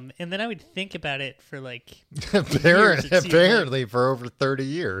 And then I would think about it for like apparently for over 30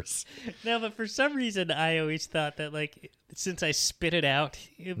 years. No, but for some reason I always thought that like since I spit it out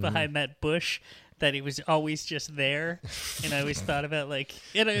behind that bush, that it was always just there, and I always thought about like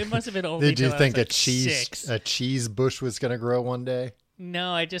it must have been only. Did you till I think was, like, 6. a cheese bush was going to grow one day?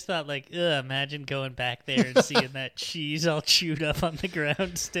 No, I just thought like, imagine going back there and seeing that cheese all chewed up on the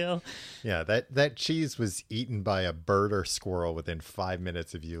ground still. Yeah, that cheese was eaten by a bird or squirrel within 5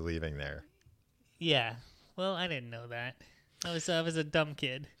 minutes of you leaving there. Yeah. Well, I didn't know that. I was a dumb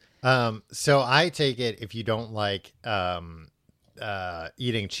kid. So I take it if you don't like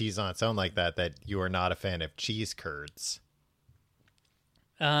eating cheese on its own like that you are not a fan of cheese curds.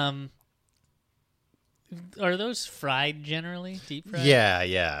 Are those fried generally? Deep fried?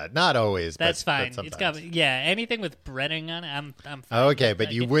 Yeah. Not always. That's but fine. It's sometimes. got anything with breading on it. I'm fine. Okay,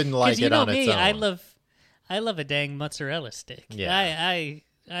 but you wouldn't like it on its own. I love a dang mozzarella stick. Yeah.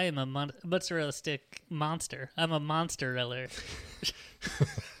 I am a mozzarella stick monster. I'm a monster-reller.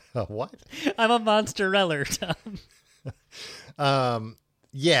 What? I'm a monster-reller, Tom.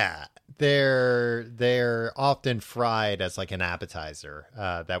 Yeah, they're often fried as like an appetizer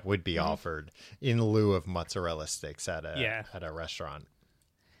that would be offered in lieu of mozzarella sticks at a restaurant.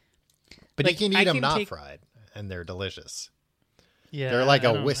 But Like, you can I eat them can not take- fried, and they're delicious. Yeah, They're like I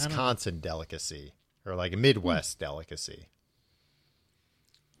a don't- Wisconsin delicacy or like a Midwest delicacy.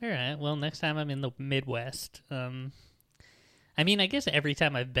 All right. Well, next time I'm in the Midwest, I mean, I guess every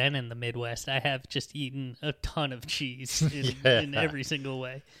time I've been in the Midwest, I have just eaten a ton of cheese in every single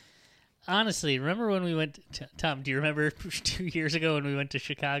way. Honestly, remember when we went to, Tom, do you remember 2 years ago when we went to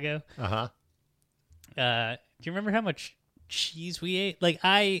Chicago? Uh-huh. Do you remember how much cheese we ate? Like,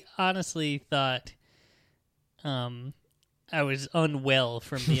 I honestly thought I was unwell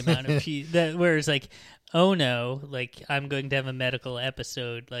from the amount of cheese. Whereas, like, oh no, like, I'm going to have a medical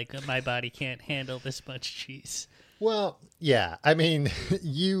episode. Like, my body can't handle this much cheese. Well, yeah. I mean,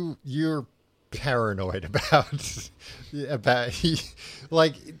 you're paranoid about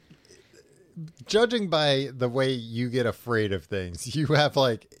like, judging by the way you get afraid of things, you have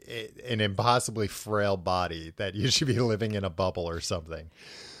like an impossibly frail body that you should be living in a bubble or something.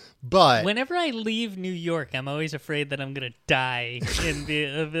 But Whenever I leave New York, I'm always afraid that I'm gonna die.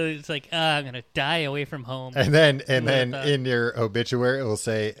 It's like, I'm gonna die away from home. and then in your obituary it will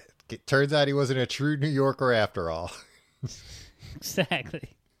say, "It turns out he wasn't a true New Yorker after all." Exactly.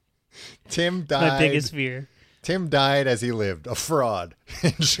 Tim died. My biggest fear. Tim died as he lived, a fraud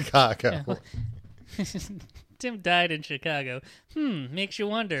in Chicago. Tim died in Chicago. Makes you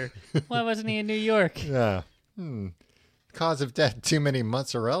wonder, why wasn't he in New York? Yeah. Cause of death, too many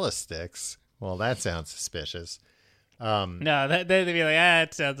mozzarella sticks. Well, that sounds suspicious. No, they'd be like,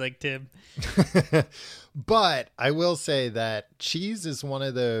 it sounds like Tim. But I will say that cheese is one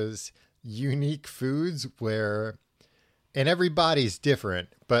of those unique foods where, and everybody's different,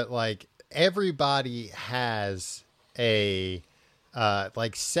 but like everybody has a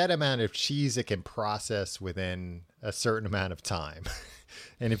like set amount of cheese it can process within a certain amount of time.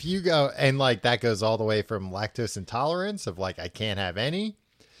 And if you go, and like that goes all the way from lactose intolerance of like I can't have any,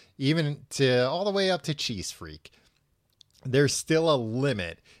 even to all the way up to cheese freak. There's still a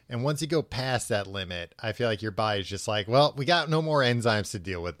limit. And once you go past that limit, I feel like your body's just like, well, we got no more enzymes to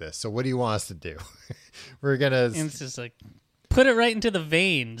deal with this. So what do you want us to do? We're going And to... it's just like, put it right into the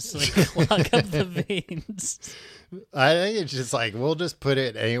veins. Like, clog up the veins. I think it's just like, we'll just put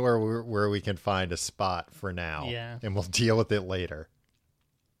it anywhere where we can find a spot for now. Yeah. And we'll deal with it later.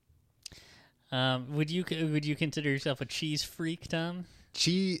 Would you consider yourself a cheese freak, Tom?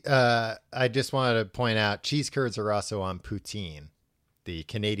 I just wanted to point out, cheese curds are also on poutine, the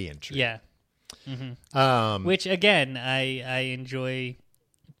Canadian treat. Yeah. Mm-hmm. Which again, I enjoy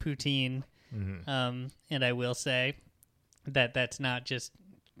poutine, and I will say that that's not just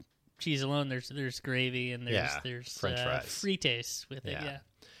cheese alone. There's gravy and there's French fries, frites with it.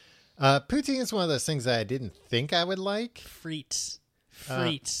 Yeah. Poutine is one of those things that I didn't think I would like. Frites.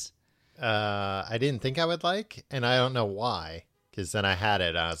 I didn't think I would like, and I don't know why. Because then I had it,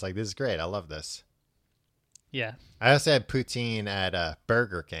 and I was like, this is great. I love this. Yeah. I also had poutine at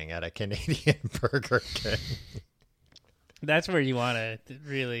Burger King, at a Canadian Burger King. That's where you want to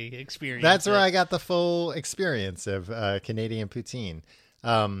really experience That's where it. I got the full experience of Canadian poutine.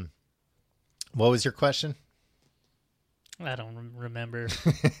 What was your question? I don't remember.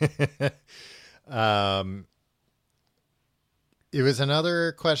 It was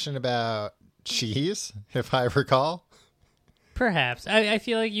another question about cheese, if I recall. Perhaps. I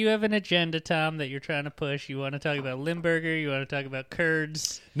feel like you have an agenda, Tom, that you're trying to push. You want to talk about Limburger. You want to talk about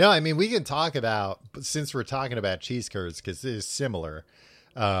curds. No, I mean, we can talk about, since we're talking about cheese curds, because it is similar,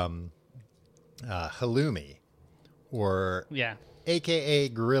 halloumi, or AKA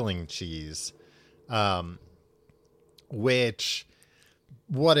grilling cheese, which,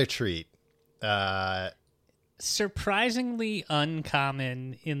 what a treat. Surprisingly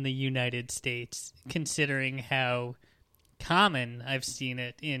uncommon in the United States, considering how common I've seen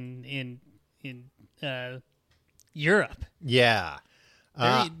it in Europe. Yeah.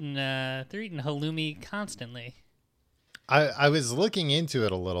 They're eating halloumi constantly. I was looking into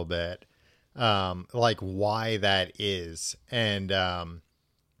it a little bit, like why that is. And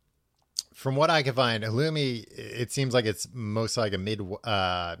from what I can find, halloumi, it seems like it's most like a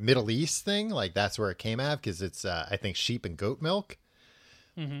Middle East thing. Like that's where it came out because it's, I think, sheep and goat milk.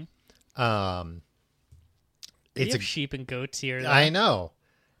 Mm-hmm. It's We have sheep and goats here. Though. I know.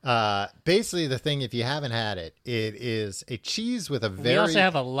 Basically, the thing, if you haven't had it, it is a cheese with a very. We also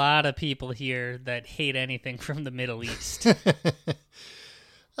have a lot of people here that hate anything from the Middle East.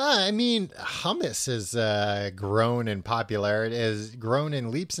 I mean, hummus has grown in popularity, has grown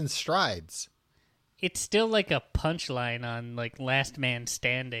in leaps and strides. It's still like a punchline on like Last Man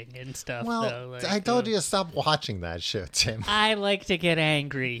Standing and stuff. Well, though. Like, I told you to stop watching that show, Tim. I like to get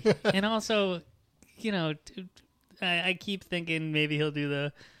angry, and also, you know, I keep thinking maybe he'll do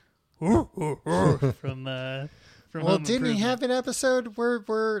the from. Well, Home didn't he Improvement. have an episode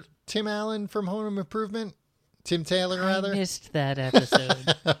where Tim Allen from Home Improvement, Tim Taylor rather? I missed that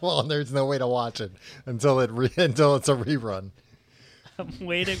episode. Well, there's no way to watch it until until it's a rerun. I'm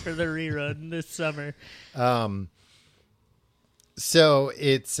waiting for the rerun this summer. So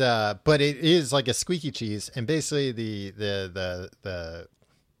it's but it is like a squeaky cheese, and basically the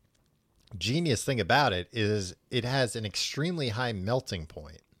genius thing about it is it has an extremely high melting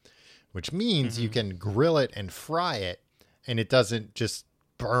point, which means you can grill it and fry it, and it doesn't just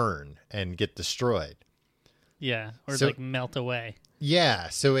burn and get destroyed. Yeah, or So- like melt away. Yeah,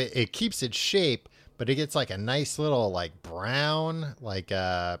 so it keeps its shape, but it gets like a nice little like brown, like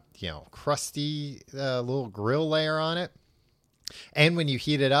crusty little grill layer on it. And when you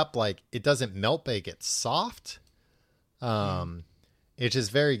heat it up, like it doesn't melt, but it gets soft. It's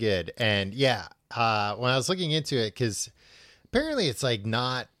just very good. And yeah, when I was looking into it, because apparently it's like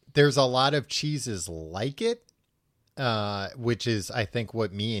not, there's a lot of cheeses like it, which is I think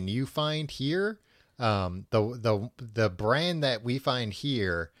what me and you find here. The brand that we find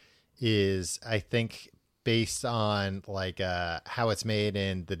here is, I think, based on like how it's made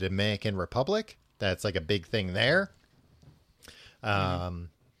in the Dominican Republic. That's like a big thing there.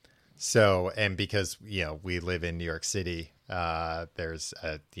 So, and because, we live in New York City, there's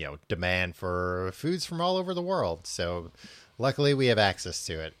a, demand for foods from all over the world. So luckily we have access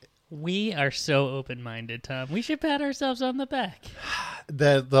to it. We are so open-minded, Tom. We should pat ourselves on the back.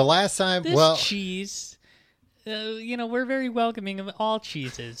 The last time, This cheese, we're very welcoming of all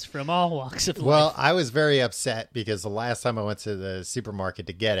cheeses from all walks of life. I was very upset because the last time I went to the supermarket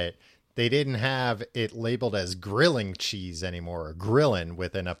to get it, they didn't have it labeled as grilling cheese anymore, or grillin'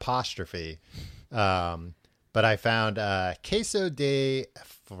 with an apostrophe. But I found queso de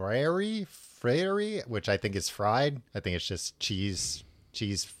Frere, which I think is fried. I think it's just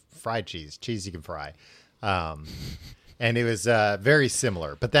fried cheese you can fry. And it was very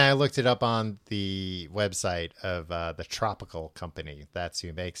similar. But then I looked it up on the website of the Tropical Company. That's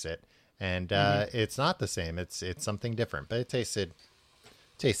who makes it. And it's not the same. It's something different, but it tasted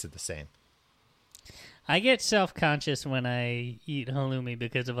the same. I get self-conscious when I eat halloumi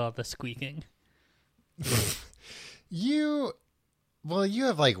because of all the squeaking. You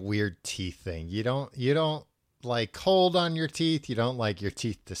have like weird teeth thing. You don't like cold on your teeth. You don't like your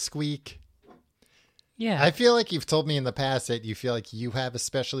teeth to squeak. Yeah. I feel like you've told me in the past that you feel like you have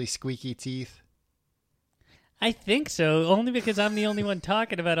especially squeaky teeth. I think so, only because I'm the only one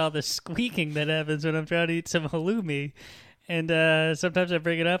talking about all the squeaking that happens when I'm trying to eat some halloumi. And sometimes I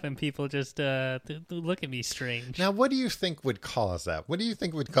bring it up and people just look at me strange. Now, what do you think would cause that? What do you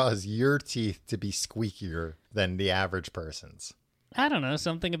think would cause your teeth to be squeakier than the average person's? I don't know,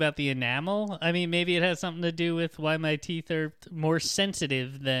 something about the enamel. I mean, maybe it has something to do with why my teeth are more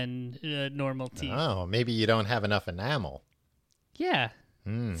sensitive than normal teeth. Oh, maybe you don't have enough enamel. Yeah.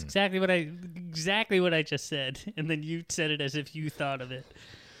 It's exactly what I just said. And then you said it as if you thought of it.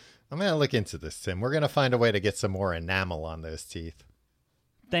 I'm going to look into this, Tim. We're going to find a way to get some more enamel on those teeth.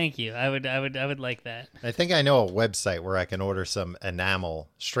 Thank you. I would like that. I think I know a website where I can order some enamel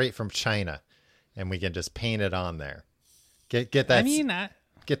straight from China, and we can just paint it on there. Get that.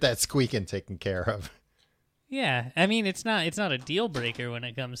 Get that squeaking taken care of. Yeah, I mean it's not a deal breaker when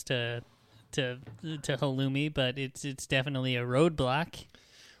it comes to halloumi, but it's definitely a roadblock.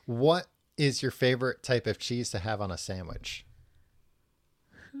 What is your favorite type of cheese to have on a sandwich?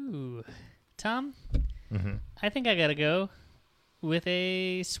 Ooh, Tom, I think I gotta go with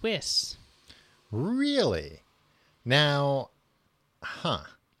a Swiss. Really? Now,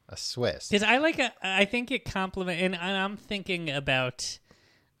 a Swiss. Because I think it complement, and I'm thinking about,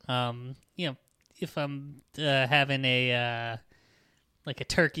 if I'm having a like a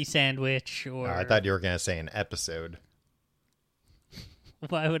turkey sandwich or. I thought you were going to say an episode.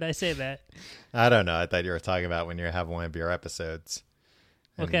 Why would I say that? I don't know. I thought you were talking about when you're having one of your episodes.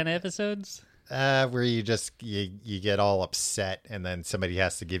 What kind of episodes? Where you just you get all upset, and then somebody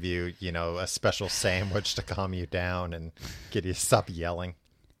has to give you, a special sandwich to calm you down and get you to stop yelling.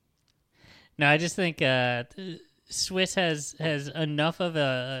 No, I just think Swiss has enough of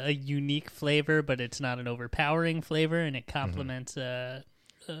a unique flavor, but it's not an overpowering flavor, and it complements a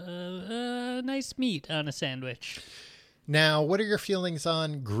nice meat on a sandwich. Now, what are your feelings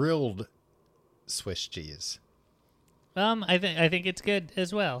on grilled Swiss cheese? I think it's good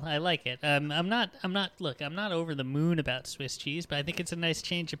as well. I like it. I'm not over the moon about Swiss cheese, but I think it's a nice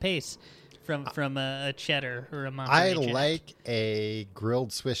change of pace from a cheddar or a Monterey Jack. like a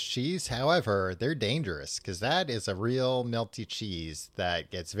grilled Swiss cheese. However, they're dangerous because that is a real melty cheese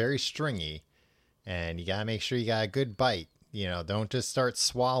that gets very stringy, and you gotta make sure you got a good bite. Don't just start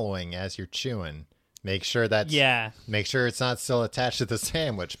swallowing as you're chewing. Make sure Make sure it's not still attached to the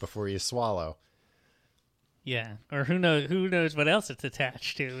sandwich before you swallow. Yeah, or who knows what else it's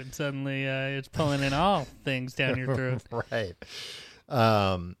attached to, and suddenly it's pulling in all things down your throat. Right.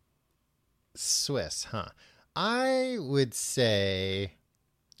 Swiss, huh? I would say,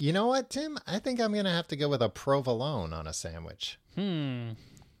 you know what, Tim? I think I'm going to have to go with a provolone on a sandwich. The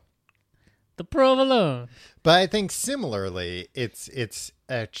provolone. But I think similarly, it's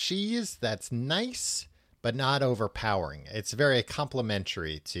a cheese that's nice, but not overpowering. It's very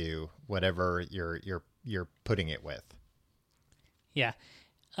complimentary to whatever you're putting it with. Yeah.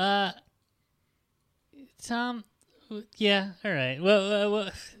 Tom. Yeah. All right.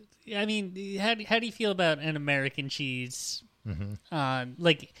 Well. I mean, how do you feel about an American cheese? Mm-hmm.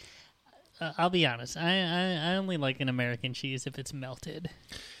 I'll be honest. I only like an American cheese if it's melted.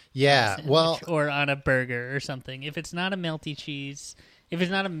 Yeah. Or on a burger or something. If it's not a melty cheese, if it's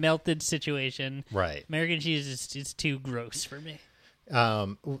not a melted situation, right? American cheese is too gross for me.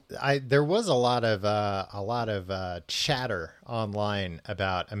 There was a lot of chatter online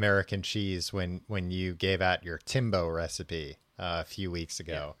about American cheese when you gave out your Timbo recipe a few weeks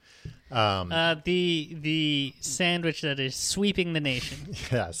ago. The sandwich that is sweeping the nation.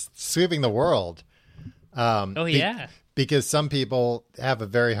 Yes, sweeping the world. Because some people have a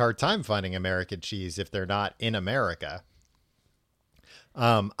very hard time finding American cheese if they're not in America.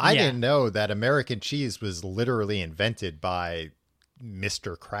 I didn't know that American cheese was literally invented by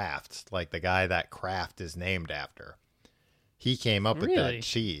Mr. Kraft, like the guy that Kraft is named after. He came up with that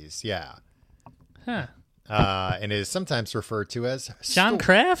cheese, yeah. Huh. And it is sometimes referred to as John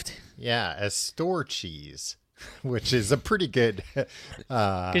Kraft? Yeah, as store cheese, which is a pretty good...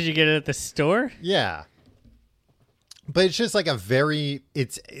 Because you get it at the store? Yeah. But it's just like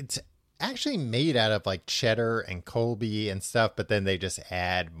it's actually made out of like cheddar and Colby and stuff, but then they just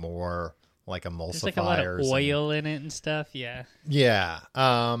add more like emulsifiers. There's like a lot of oil in it and stuff, yeah. Yeah.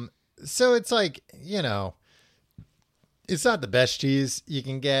 So it's like, it's not the best cheese you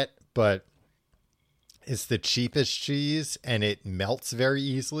can get, but it's the cheapest cheese and it melts very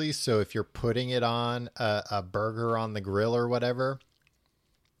easily. So if you're putting it on a burger on the grill or whatever,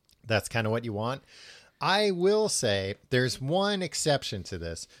 that's kind of what you want. I will say there's one exception to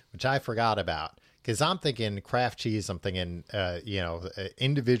this, which I forgot about. Because I'm thinking Kraft cheese, I'm thinking,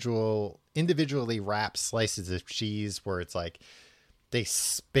 individually wrapped slices of cheese where it's like they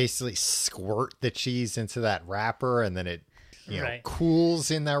basically squirt the cheese into that wrapper and then it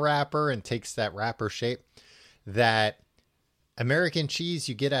cools in that wrapper and takes that wrapper shape. That American cheese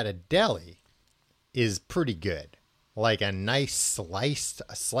you get at a deli is pretty good. Like a nice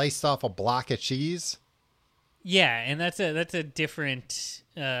sliced off a block of cheese. Yeah, and that's a different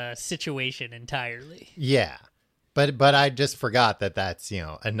situation entirely. Yeah, but I just forgot that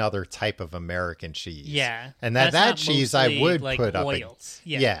another type of American cheese. Yeah, and that cheese I would like put oils. up.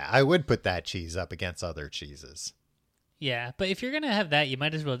 Yeah, I would put that cheese up against other cheeses. Yeah, but if you're gonna have that, you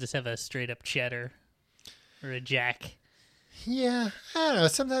might as well just have a straight up cheddar or a Jack. Yeah, I don't know.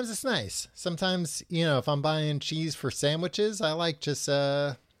 Sometimes it's nice. Sometimes if I'm buying cheese for sandwiches, I like just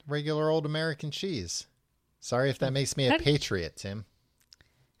regular old American cheese. Sorry if that makes me a patriot, Tim.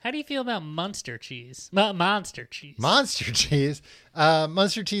 How do you feel about Munster cheese? Monster cheese. Monster cheese?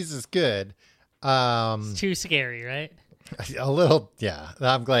 Munster cheese is good. It's too scary, right? A little, yeah.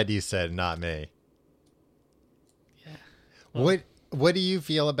 I'm glad you said not me. Yeah. Well, what do you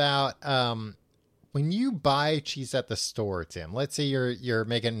feel about when you buy cheese at the store, Tim? Let's say you're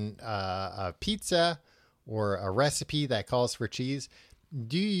making a pizza or a recipe that calls for cheese.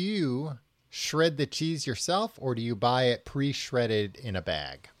 Do you shred the cheese yourself, or do you buy it pre-shredded in a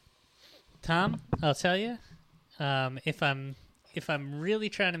bag? Tom, I'll tell you, if I'm really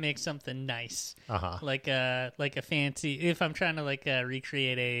trying to make something nice, like a fancy, if I'm trying to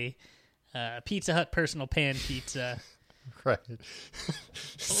recreate a Pizza Hut personal pan pizza, Right.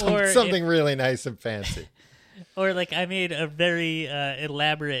 Or Something really nice and fancy. or like I made a very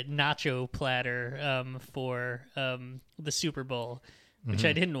elaborate nacho platter for the Super Bowl, which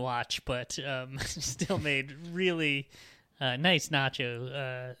I didn't watch, but still made really nice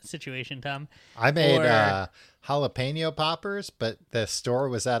nacho situation, Tom. I made Or- jalapeno poppers, but the store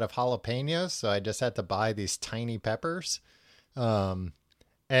was out of jalapenos, so I just had to buy these tiny peppers. And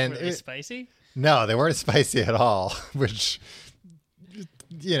Were they spicy? no, they weren't spicy at all, which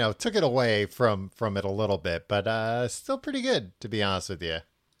took it away from it a little bit, but still pretty good, to be honest with you.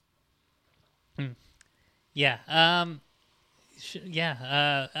 Yeah.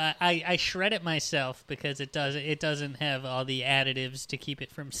 I shred it myself because it doesn't have all the additives to keep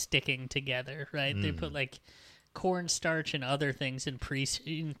it from sticking together, right? They put like cornstarch and other things in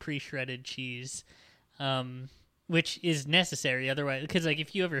pre-shredded cheese, which is necessary otherwise, because like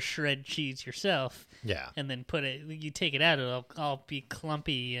if you ever shred cheese yourself, Yeah. and then you take it out, it'll all be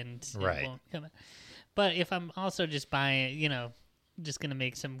clumpy and Right. it won't come out. But if I'm also just buying, just gonna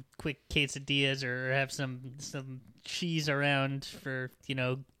make some quick quesadillas or have some cheese around for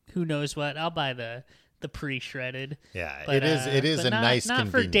who knows what, I'll buy the pre-shredded. Yeah, But, it is but a not, nice not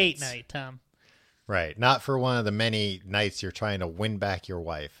for date convenience. night, Tom. Right. Not for one of the many nights you're trying to win back your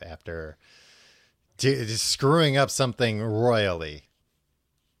wife after just screwing up something royally.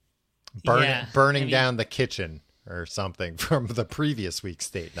 Yeah, Burning I mean- down the kitchen or something from the previous week's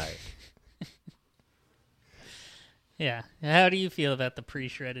date night. Yeah. How do you feel about the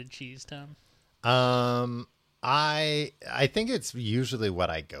pre-shredded cheese, Tom? I think it's usually what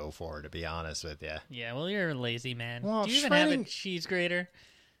I go for, to be honest with you. Yeah, well, you're a lazy man. Well, Do you even have a shredding- cheese grater?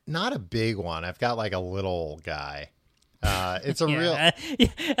 Not a big one. I've got like a little guy. It's a Yeah,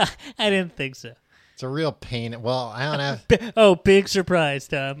 I didn't think so. it's a real pain. Well, I don't have. Oh, big surprise,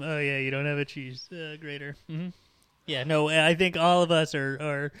 Tom. Oh, yeah, you don't have a cheese grater. Mm-hmm. Yeah, no, I think all of us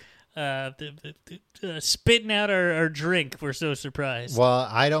are spitting out our drink. We're so surprised. Well,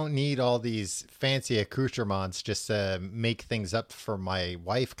 I don't need all these fancy accoutrements just to make things up for my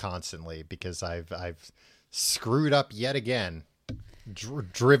wife constantly, because I've screwed up yet again,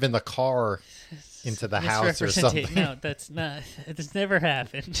 driven the car into the house or Misrepresentation. something. No, that's never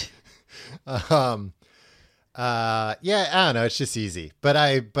happened. Yeah, I don't know. It's just easy, but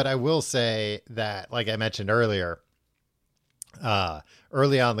I will say that, like I mentioned earlier,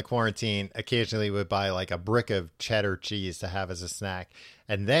 early on in the quarantine, occasionally would buy like a brick of cheddar cheese to have as a snack,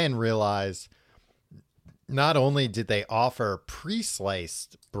 and then realize not only did they offer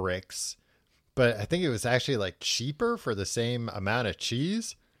pre-sliced bricks, but I think it was actually like cheaper for the same amount of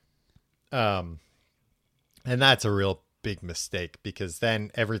cheese. And that's a real big mistake, because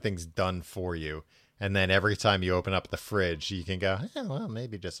then everything's done for you. And then every time you open up the fridge, you can go, well,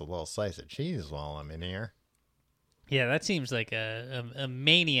 maybe just a little slice of cheese while I'm in here. Yeah, that seems like a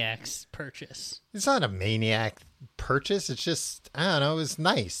maniac's purchase. It's not a maniac purchase. It's just, I don't know. It was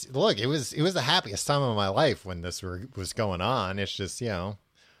nice. Look, it was the happiest time of my life when this was going on. It's just,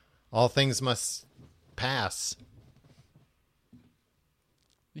 all things must pass.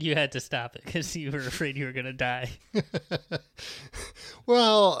 You had to stop it because you were afraid you were going to die.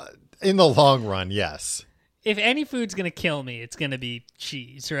 Well, in the long run, yes. If any food's going to kill me, it's going to be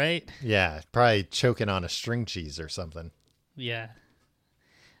cheese, right? Yeah, probably choking on a string cheese or something. Yeah.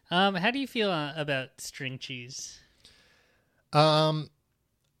 How do you feel about string cheese? I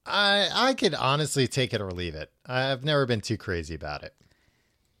could honestly take it or leave it. I've never been too crazy about it.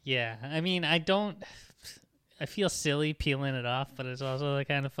 Yeah, I mean, I feel silly peeling it off, but it's also like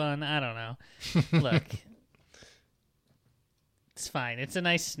kind of fun. I don't know. Look, it's fine. It's a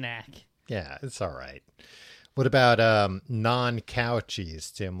nice snack. Yeah, it's all right. What about non-cow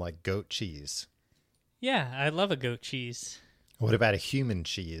cheese, Tim, like goat cheese? Yeah, I love a goat cheese. What about a human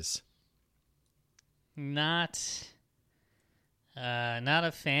cheese? Not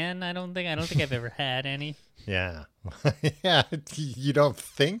a fan. I don't think I've ever had any. Yeah. Yeah, you don't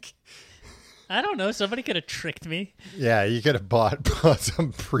think? I don't know. Somebody could have tricked me. Yeah, you could have bought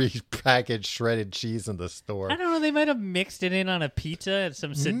some pre-packaged shredded cheese in the store. I don't know. They might have mixed it in on a pizza at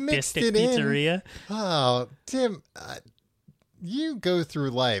some Mixed sadistic it in? pizzeria. Oh, Tim, you go through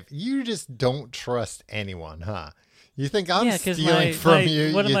life. You just don't trust anyone, huh? You think I'm Yeah, because stealing from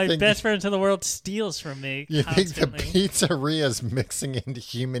you? one of You my think- best friends in the world steals from me You constantly. think the pizzeria's mixing in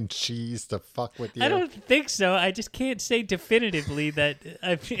human cheese to fuck with you? I don't think so. I just can't say definitively that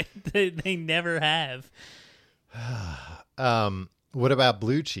that they never have. What about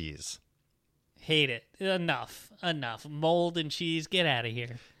blue cheese? Hate it. Enough. Mold and cheese. Get out of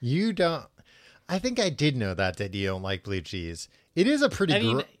here. You don't. I think I did know that you don't like blue cheese. It is a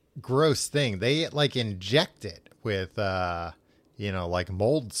pretty gross thing. They like inject it with, like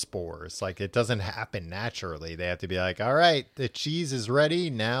mold spores. Like it doesn't happen naturally. They have to be like, all right, the cheese is ready.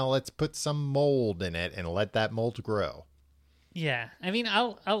 Now let's put some mold in it and let that mold grow. Yeah. I mean,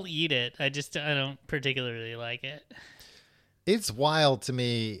 I'll eat it. I don't particularly like it. It's wild to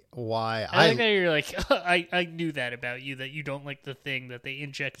me why I like how you're like, I knew that about you, that you don't like the thing that they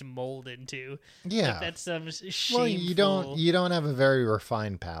inject mold into. Yeah. Like, that's shameful. Well, you don't have a very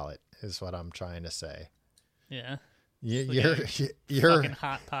refined palate, is what I'm trying to say. Yeah. You're Fucking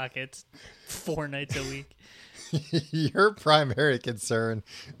Hot Pockets 4 nights a week. your primary concern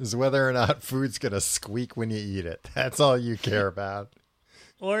is whether or not food's gonna squeak when you eat it. That's all you care about.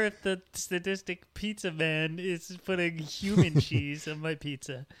 Or if the sadistic pizza man is putting human cheese on my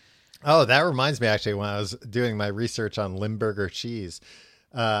pizza. Oh, that reminds me, actually, when I was doing my research on Limburger cheese,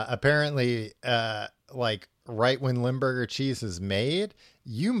 apparently, like right when Limburger cheese is made,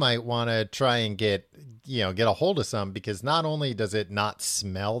 you might want to try and get a hold of some, because not only does it not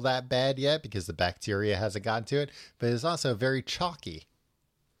smell that bad yet because the bacteria hasn't gotten to it, but it's also very chalky.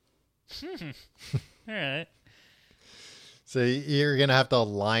 All right. So you're going to have to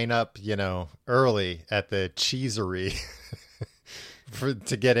line up, early at the cheesery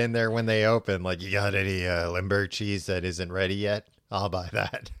to get in there when they open. Like, you got any Limburg cheese that isn't ready yet? I'll buy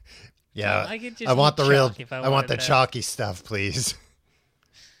that. Yeah, Well, I want the real, I want the that. chalky stuff, please.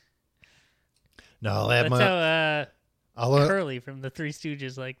 No, I'll add That's how I'll Curly from the Three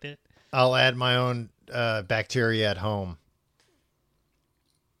Stooges liked it. I'll add my own bacteria at home.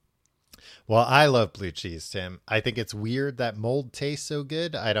 Well, I love blue cheese, Tim. I think it's weird that mold tastes so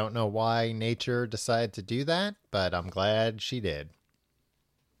good. I don't know why nature decided to do that, but I'm glad she did.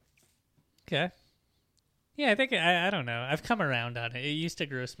 Okay. Yeah, I think I don't know. I've come around on it. It used to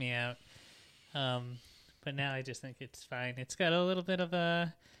gross me out, but now I just think it's fine. It's got a little bit of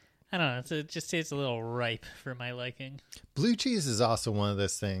a, I don't know. It just tastes a little ripe for my liking. Blue cheese is also one of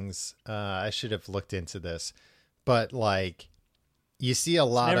those things. I should have looked into this, but like, you see a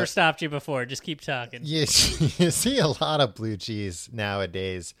lot Never of stopped you before. Just keep talking. you see a lot of blue cheese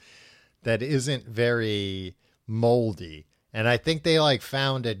nowadays that isn't very moldy. And I think they like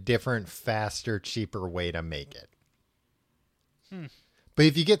found a different, faster, cheaper way to make it. But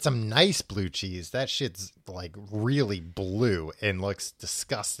if you get some nice blue cheese, that shit's like really blue and looks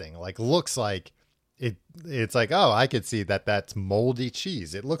disgusting. Like looks like it's like, oh, I could see that that's moldy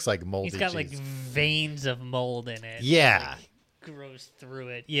cheese. It looks like moldy cheese. He's got like veins of mold in it. Yeah. Like, grows through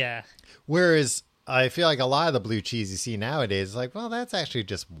it. Yeah. Whereas I feel like a lot of the blue cheese you see nowadays is like, well, that's actually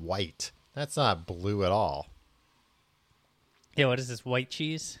just white. That's not blue at all. Yeah, what is this, white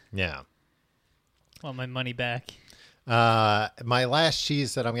cheese? Yeah. Want my money back. My last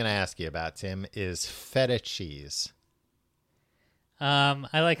cheese that I'm going to ask you about, Tim, is feta cheese. I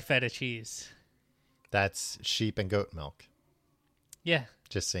like feta cheese. That's sheep and goat milk, Yeah.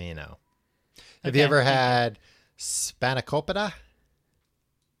 just so you know. Have Okay. you ever had spanakopita?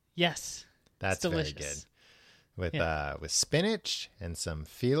 Yes. That's It's very delicious. good. Yeah. With spinach and some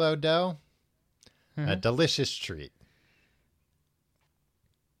phyllo dough. A delicious treat.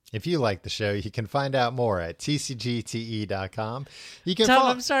 If you like the show, you can find out more at tcgte.com. You can Tom, follow.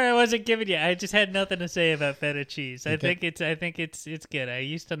 I'm sorry I wasn't giving you. I just had nothing to say about feta cheese. I Okay. think it's good. I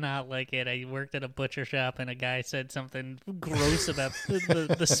used to not like it. I worked at a butcher shop and a guy said something gross about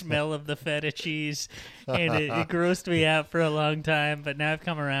the smell of the feta cheese, and it grossed me out for a long time. But now I've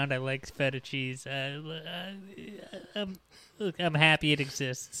come around. I like feta cheese. I'm happy it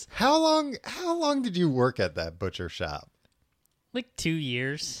exists. How long did you work at that butcher shop? Like 2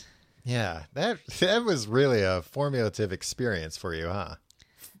 years. Yeah, that was really a formative experience for you, huh?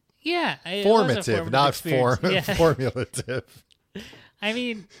 Yeah, it was a Formative, not experience. Yeah. formulative. I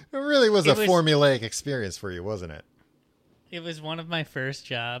mean, It really was It a was- formulaic experience for you, wasn't it? it was one of my first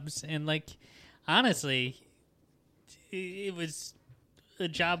jobs, and like, honestly, it was a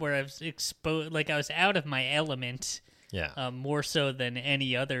job where I was exposed. Like, I was out of my element. Yeah. More so than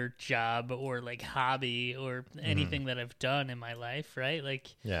any other job or like hobby or anything that I've done in my life, right? Like,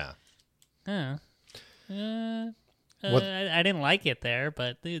 Yeah. I What- didn't like it there,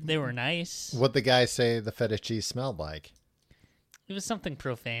 but they were nice. What'd the guy say the feta cheese smelled like? It was something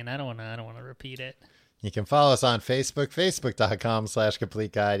profane. I don't want to repeat it. You can follow us on Facebook,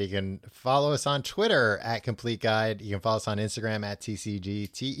 facebook.com/Complete Guide. You can follow us on Twitter at Complete Guide. You can follow us on Instagram at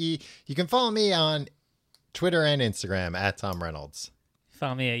TCGTE. You can follow me on Twitter and Instagram at Tom Reynolds.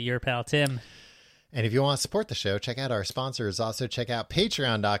 Follow me at Your Pal Tim. And if you want to support the show, check out our sponsors. Also check out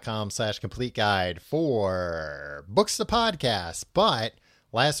patreon.com/Complete Guide for Books the Podcast. But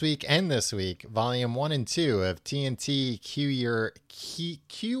last week and this week, volume 1 and 2 of TNT QYA.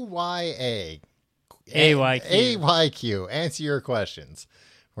 AYQ. Answer your questions,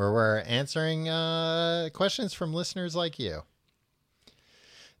 where we're answering questions from listeners like you.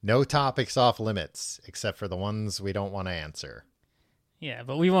 No topics off limits, except for the ones we don't want to answer. Yeah,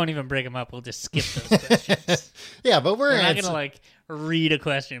 but we won't even bring them up. We'll just skip those questions. Yeah, but we're not going to like read a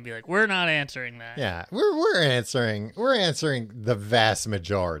question and be like, we're not answering that. Yeah, we're answering the vast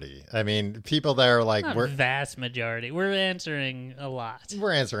majority. I mean, people that are like, vast majority. We're answering a lot.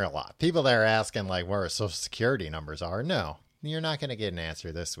 We're answering a lot. People that are asking like where our social security numbers are. No, you're not going to get an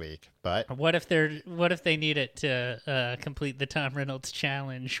answer this week. But what if they need it to complete the Tom Reynolds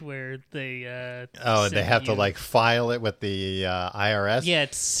challenge, where they they have to like file it with the IRS? Yeah,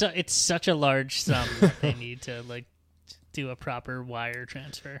 it's such a large sum that they need to like do a proper wire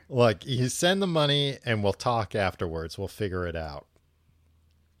transfer. Look, you send the money and we'll talk afterwards. We'll figure it out.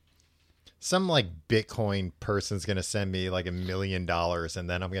 Some like Bitcoin person's going to send me like $1 million and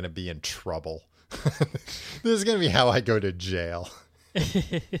then I'm going to be in trouble. This is going to be how I go to jail.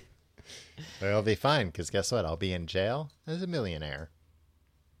 It'll be fine because guess what? I'll be in jail as a millionaire.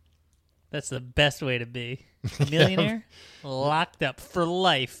 That's the best way to be. Millionaire? Locked up for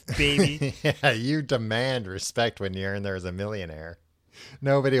life, baby. Yeah, you demand respect when you're in there as a millionaire.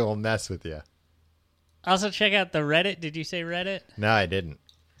 Nobody will mess with you. Also, check out the Reddit. Did you say Reddit? No, I didn't.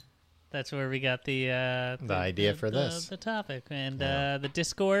 That's where we got the idea for this. The topic. And the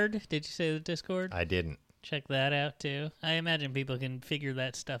Discord. Did you say the Discord? I didn't. Check that out, too. I imagine people can figure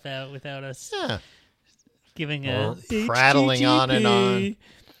that stuff out without us giving a prattling on and on. ://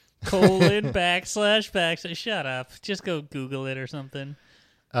 Shut up. Just go Google it or something.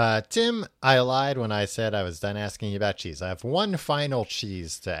 Tim, I lied when I said I was done asking you about cheese. I have one final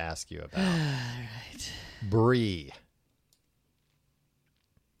cheese to ask you about. All right. Brie.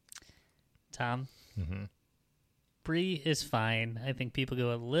 Tom? Mm-hmm. Brie is fine. I think people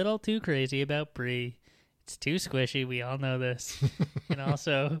go a little too crazy about Brie. It's too squishy. We all know this. And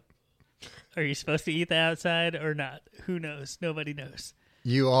also, are you supposed to eat the outside or not? Who knows? Nobody knows.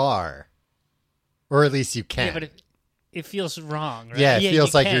 You are. Or at least you can. Yeah, but it feels wrong, right? Yeah, it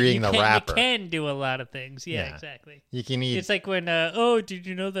feels like you're eating the wrapper. You can do a lot of things. Yeah, exactly. You can eat. It's like when, did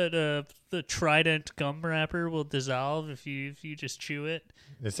you know that the Trident gum wrapper will dissolve if you just chew it?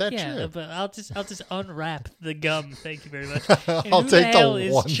 Is that true? Yeah, but I'll just unwrap the gum. Thank you very much. I'll take the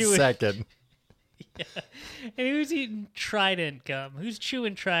 1 second. Yeah. And who's eating Trident gum? Who's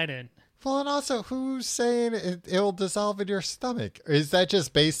chewing Trident? Well, and also, who's saying it'll dissolve in your stomach? Or is that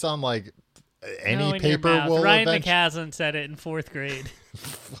just based on, like, any paper will Ryan McCaslin said it in 4th grade.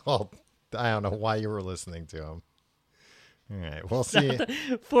 Well, I don't know why you were listening to him. All right, we'll see.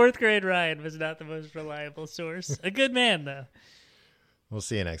 4th grade Ryan was not the most reliable source. A good man, though. We'll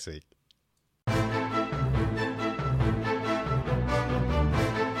see you next week.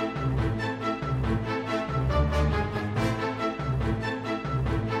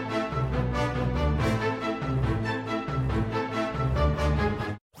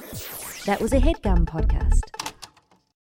 That was a HeadGum podcast.